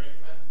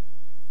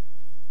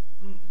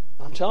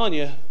 I'm telling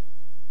you,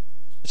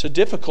 it's a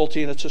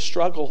difficulty and it's a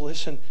struggle.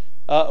 Listen,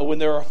 when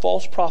there are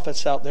false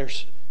prophets out there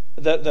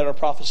that are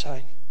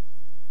prophesying.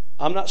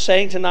 I'm not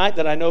saying tonight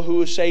that I know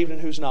who is saved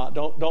and who's not.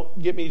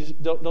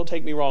 Don't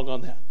take me wrong on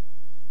that.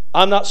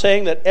 I'm not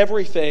saying that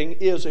everything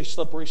is a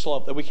slippery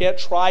slope, that we can't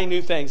try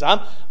new things.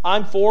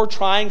 I'm for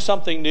trying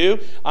something new.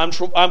 I'm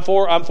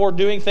for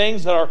doing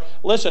things that are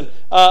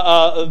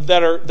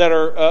that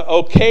are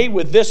okay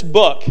with this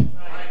book.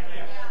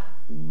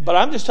 But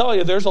I'm just telling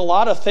you, there's a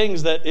lot of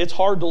things that it's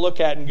hard to look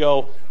at and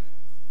go,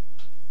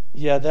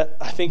 yeah,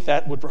 I think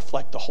that would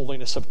reflect the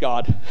holiness of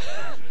God.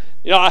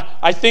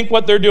 I think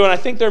what they're doing, I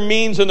think their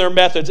means and their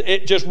methods,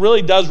 it just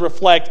really does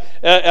reflect.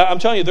 I'm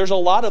telling you, there's a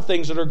lot of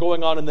things that are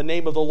going on in the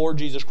name of the Lord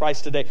Jesus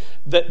Christ today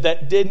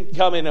that didn't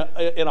come in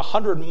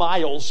 100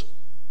 miles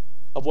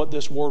of what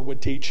this word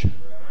would teach.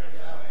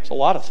 It's a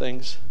lot of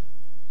things.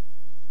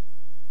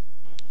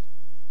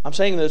 I'm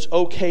saying that it's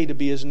okay to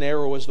be as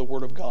narrow as the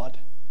Word of God.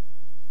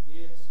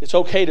 It's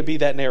okay to be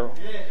that narrow.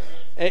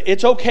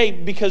 It's okay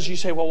because you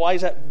say, well, why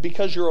is that?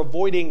 Because you're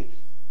avoiding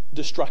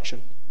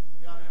destruction.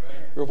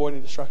 You're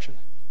avoiding destruction.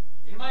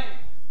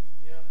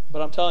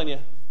 But I'm telling you,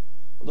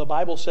 the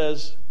Bible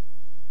says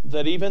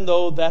that even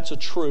though that's a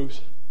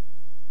truth,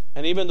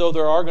 and even though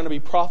there are going to be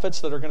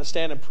prophets that are going to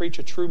stand and preach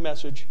a true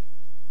message,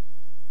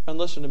 and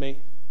listen to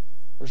me,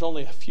 there's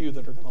only a few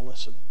that are going to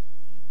listen.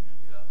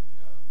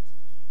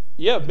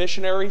 You have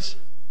missionaries.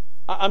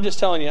 I'm just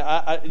telling you,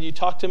 you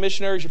talk to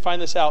missionaries, you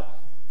find this out.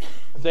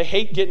 They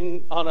hate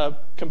getting on a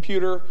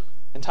computer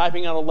and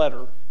typing out a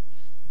letter,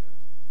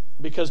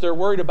 because they're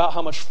worried about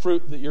how much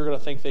fruit that you're going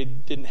to think they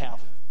didn't have.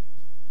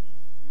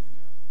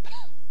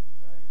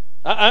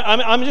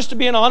 I'm just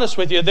being honest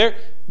with you.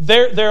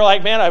 They're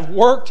like, man, I've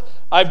worked,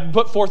 I've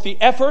put forth the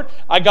effort,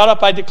 I got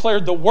up, I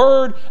declared the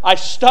Word, I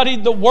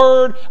studied the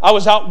Word, I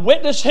was out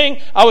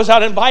witnessing, I was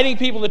out inviting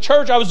people to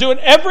church, I was doing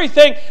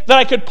everything that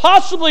I could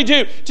possibly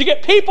do to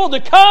get people to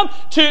come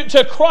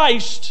to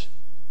Christ,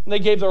 and they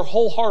gave their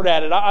whole heart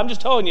at it. I'm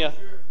just telling you,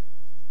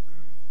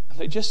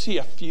 they just see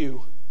a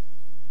few.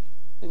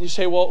 And you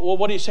say, well,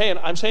 what are you saying?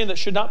 I'm saying that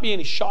should not be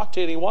any shock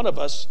to any one of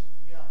us,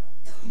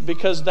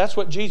 because that's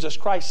what Jesus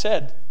Christ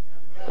said.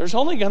 There's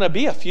only going to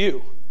be a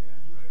few.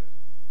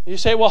 You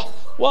say, well,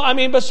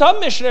 but some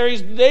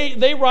missionaries,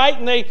 they write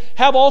and they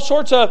have all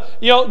sorts of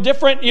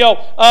different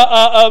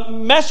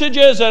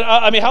messages,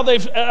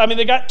 and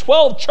they got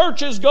 12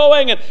 churches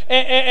going,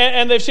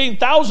 and they've seen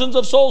thousands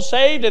of souls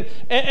saved,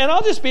 and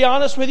I'll just be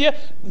honest with you,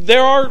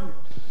 there are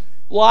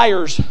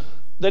liars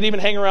that even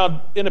hang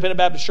around independent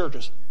Baptist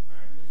churches.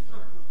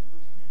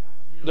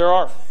 There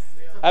are.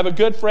 I have a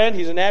good friend.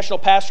 He's a national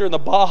pastor in the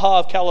Baja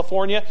of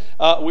California.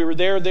 We were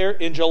there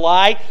in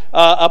July.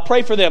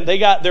 Pray for them.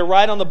 They're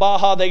right on the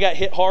Baja. They got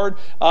hit hard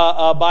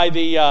by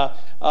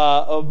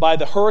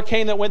the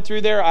hurricane that went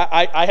through there.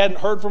 I hadn't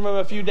heard from him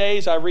a few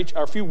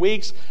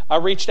weeks. I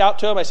reached out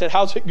to him. I said,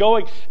 "How's it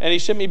going?" And he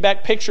sent me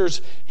back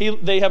pictures.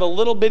 They have a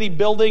little bitty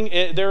building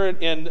there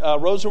in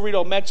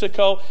Rosarito,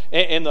 Mexico.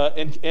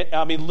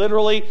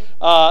 Literally,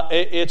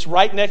 it's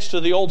right next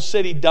to the old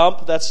city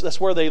dump. That's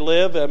where they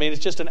live. It's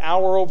just an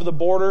hour over the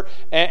border,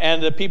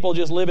 and the people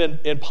just live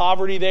in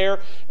poverty there.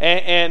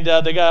 And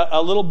they got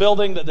a little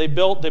building that they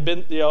built. They've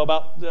been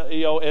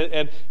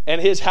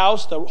and his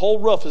house, the whole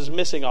roof is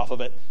missing off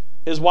of it.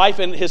 His wife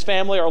and his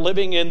family are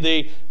living in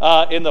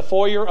the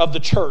foyer of the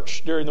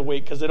church during the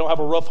week because they don't have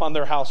a roof on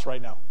their house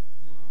right now.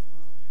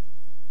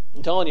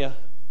 I'm telling you.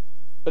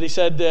 But he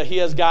said he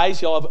has guys,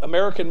 he'll have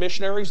American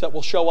missionaries that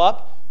will show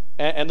up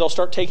and they'll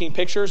start taking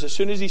pictures. As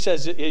soon as he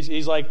says,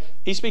 he's like,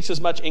 he speaks as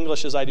much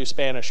English as I do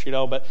Spanish,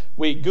 but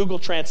Google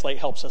Translate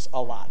helps us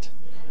a lot.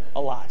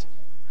 A lot.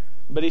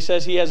 But he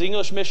says he has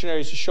English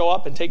missionaries to show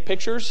up and take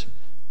pictures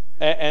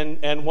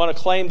and want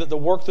to claim that the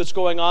work that's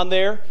going on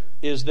there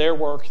is their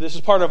work. This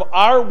is part of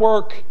our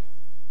work.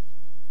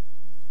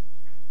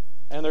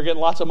 And they're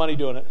getting lots of money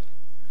doing it.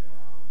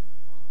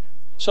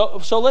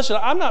 So listen,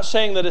 I'm not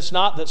saying that it's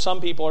not that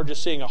some people are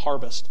just seeing a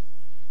harvest.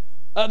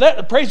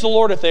 Praise the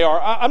Lord if they are.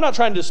 I'm not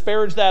trying to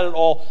disparage that at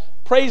all.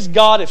 Praise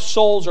God if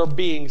souls are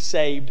being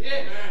saved.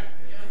 Amen.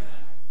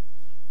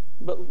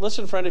 But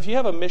listen, friend, if you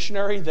have a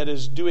missionary that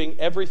is doing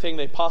everything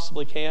they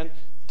possibly can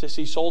to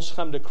see souls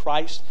come to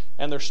Christ,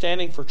 and they're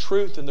standing for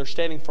truth, and they're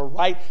standing for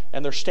right,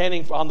 and they're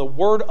standing on the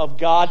Word of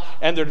God,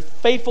 and they're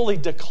faithfully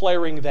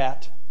declaring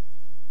that,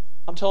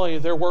 I'm telling you,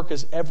 their work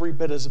is every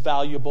bit as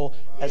valuable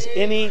as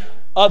any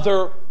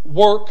other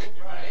work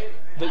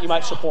that you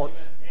might support.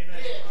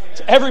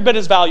 It's every bit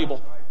as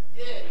valuable.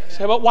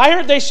 Say, but why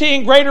aren't they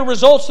seeing greater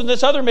results than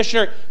this other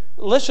missionary?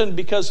 Listen,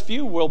 because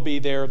few will be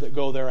there that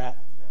go there at.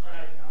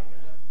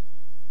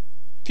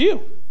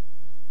 Few.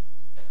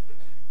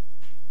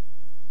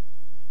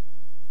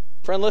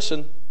 Friend,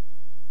 listen.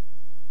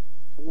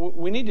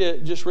 We need to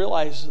just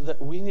realize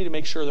that we need to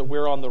make sure that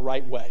we're on the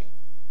right way.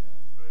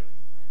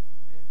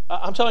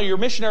 I'm telling you, your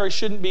missionary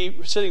shouldn't be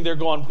sitting there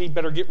going, we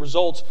better get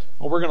results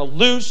or we're going to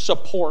lose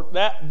support.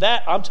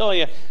 That I'm telling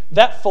you,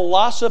 that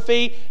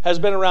philosophy has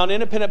been around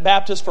independent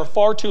Baptists for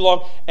far too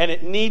long, and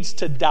it needs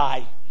to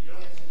die.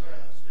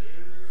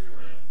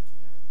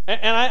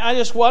 And I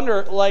just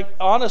wonder,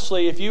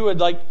 honestly, if you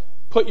would,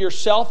 put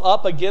yourself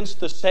up against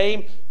the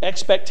same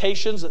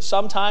expectations that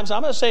sometimes,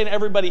 I'm not saying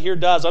everybody here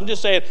does. I'm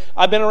just saying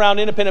I've been around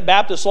independent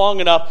Baptists long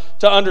enough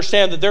to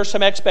understand that there's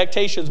some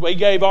expectations. We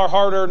gave our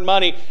hard-earned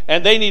money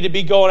and they need to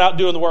be going out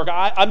doing the work.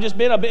 I've just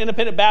been an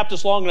independent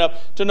Baptist long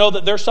enough to know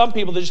that there's some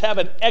people that just have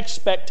an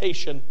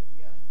expectation.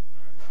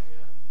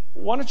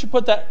 Why don't you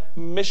put that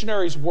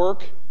missionary's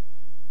work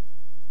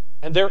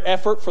and their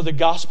effort for the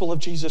gospel of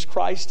Jesus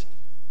Christ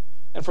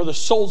and for the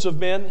souls of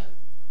men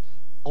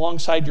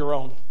alongside your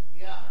own?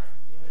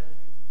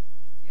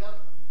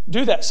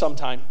 Do that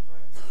sometime.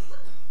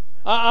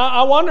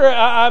 I wonder,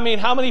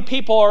 how many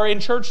people are in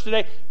church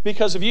today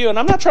because of you? And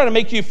I'm not trying to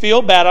make you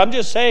feel bad. I'm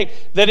just saying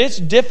that it's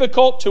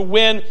difficult to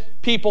win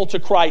people to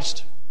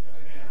Christ.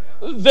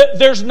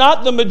 There's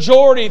not the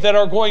majority that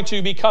are going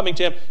to be coming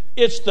to Him.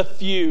 It's the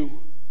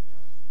few.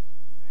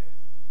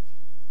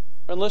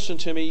 And listen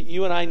to me,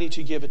 you and I need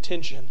to give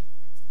attention,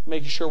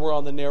 making sure we're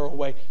on the narrow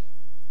way.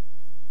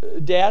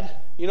 Dad,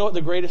 you know what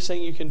the greatest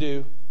thing you can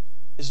do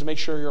is to make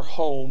sure your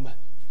home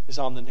is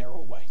on the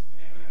narrow way.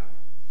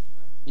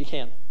 You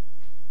can.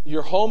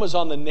 Your home is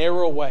on the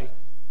narrow way.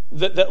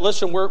 That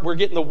listen, we're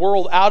getting the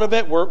world out of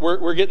it.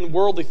 We're getting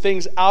worldly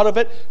things out of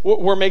it.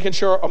 We're making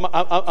sure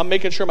I'm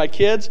making sure my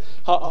kids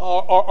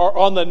are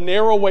on the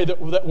narrow way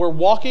that we're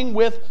walking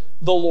with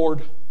the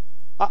Lord.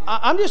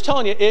 I'm just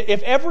telling you,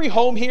 if every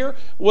home here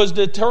was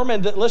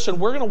determined that, listen,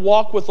 we're going to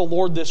walk with the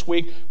Lord this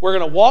week, we're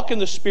going to walk in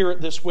the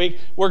Spirit this week,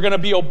 we're going to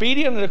be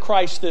obedient to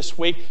Christ this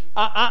week,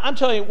 I'm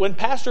telling you, when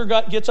Pastor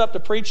gets up to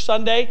preach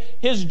Sunday,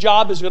 his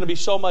job is going to be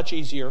so much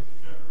easier.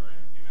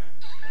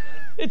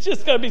 It's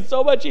just going to be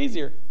so much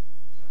easier.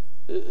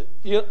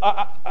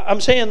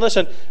 I'm saying,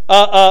 listen,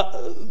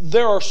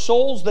 there are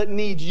souls that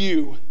need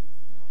you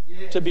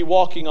to be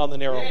walking on the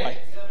narrow way.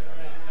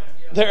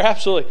 There,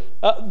 absolutely.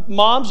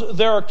 Moms,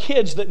 there are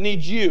kids that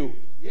need you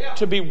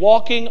to be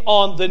walking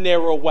on the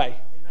narrow way.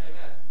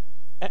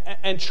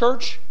 And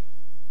church,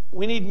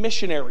 we need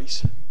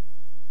missionaries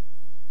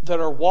that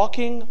are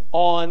walking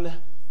on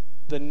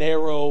the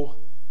narrow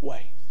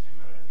way.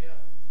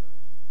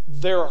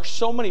 There are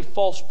so many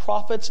false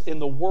prophets in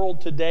the world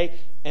today,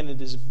 and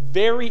it is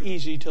very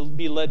easy to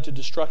be led to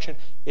destruction.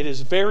 It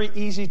is very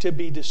easy to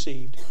be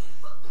deceived.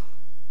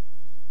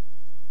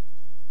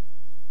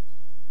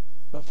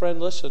 But friend,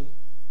 listen.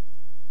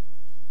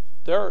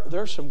 There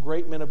are some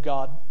great men of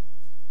God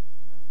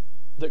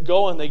that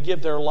go and they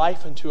give their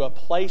life into a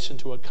place,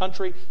 into a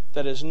country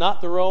that is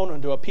not their own,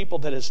 into a people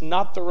that is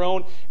not their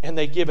own, and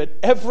they give it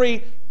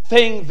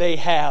everything they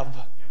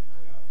have.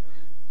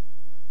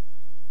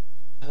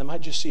 And they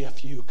might just see a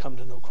few come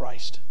to know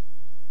Christ.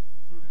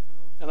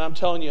 And I'm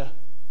telling you,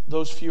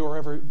 those few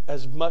are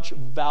as much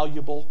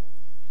valuable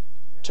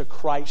to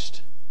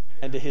Christ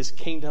and to His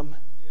kingdom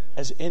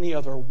as any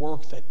other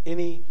work that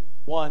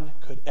anyone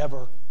could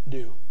ever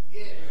do.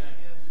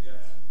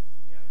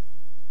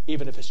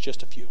 Even if it's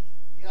just a few.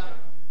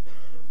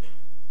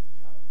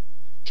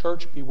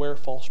 Church, beware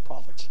false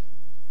prophets.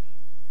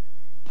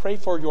 Pray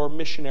for your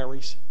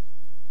missionaries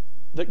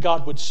that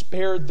God would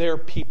spare their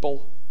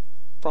people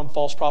from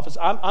false prophets.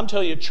 I'm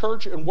telling you,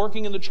 church and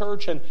working in the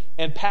church and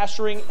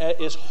pastoring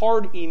is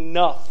hard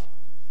enough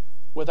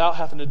without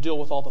having to deal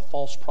with all the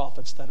false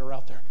prophets that are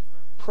out there.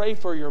 Pray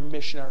for your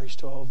missionaries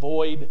to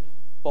avoid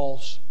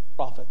false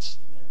prophets,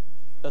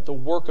 that the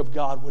work of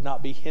God would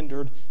not be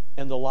hindered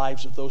in the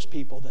lives of those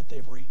people that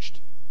they've reached.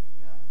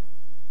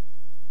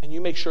 And you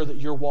make sure that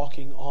you're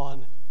walking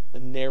on the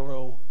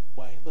narrow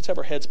way. Let's have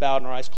our heads bowed and our eyes closed.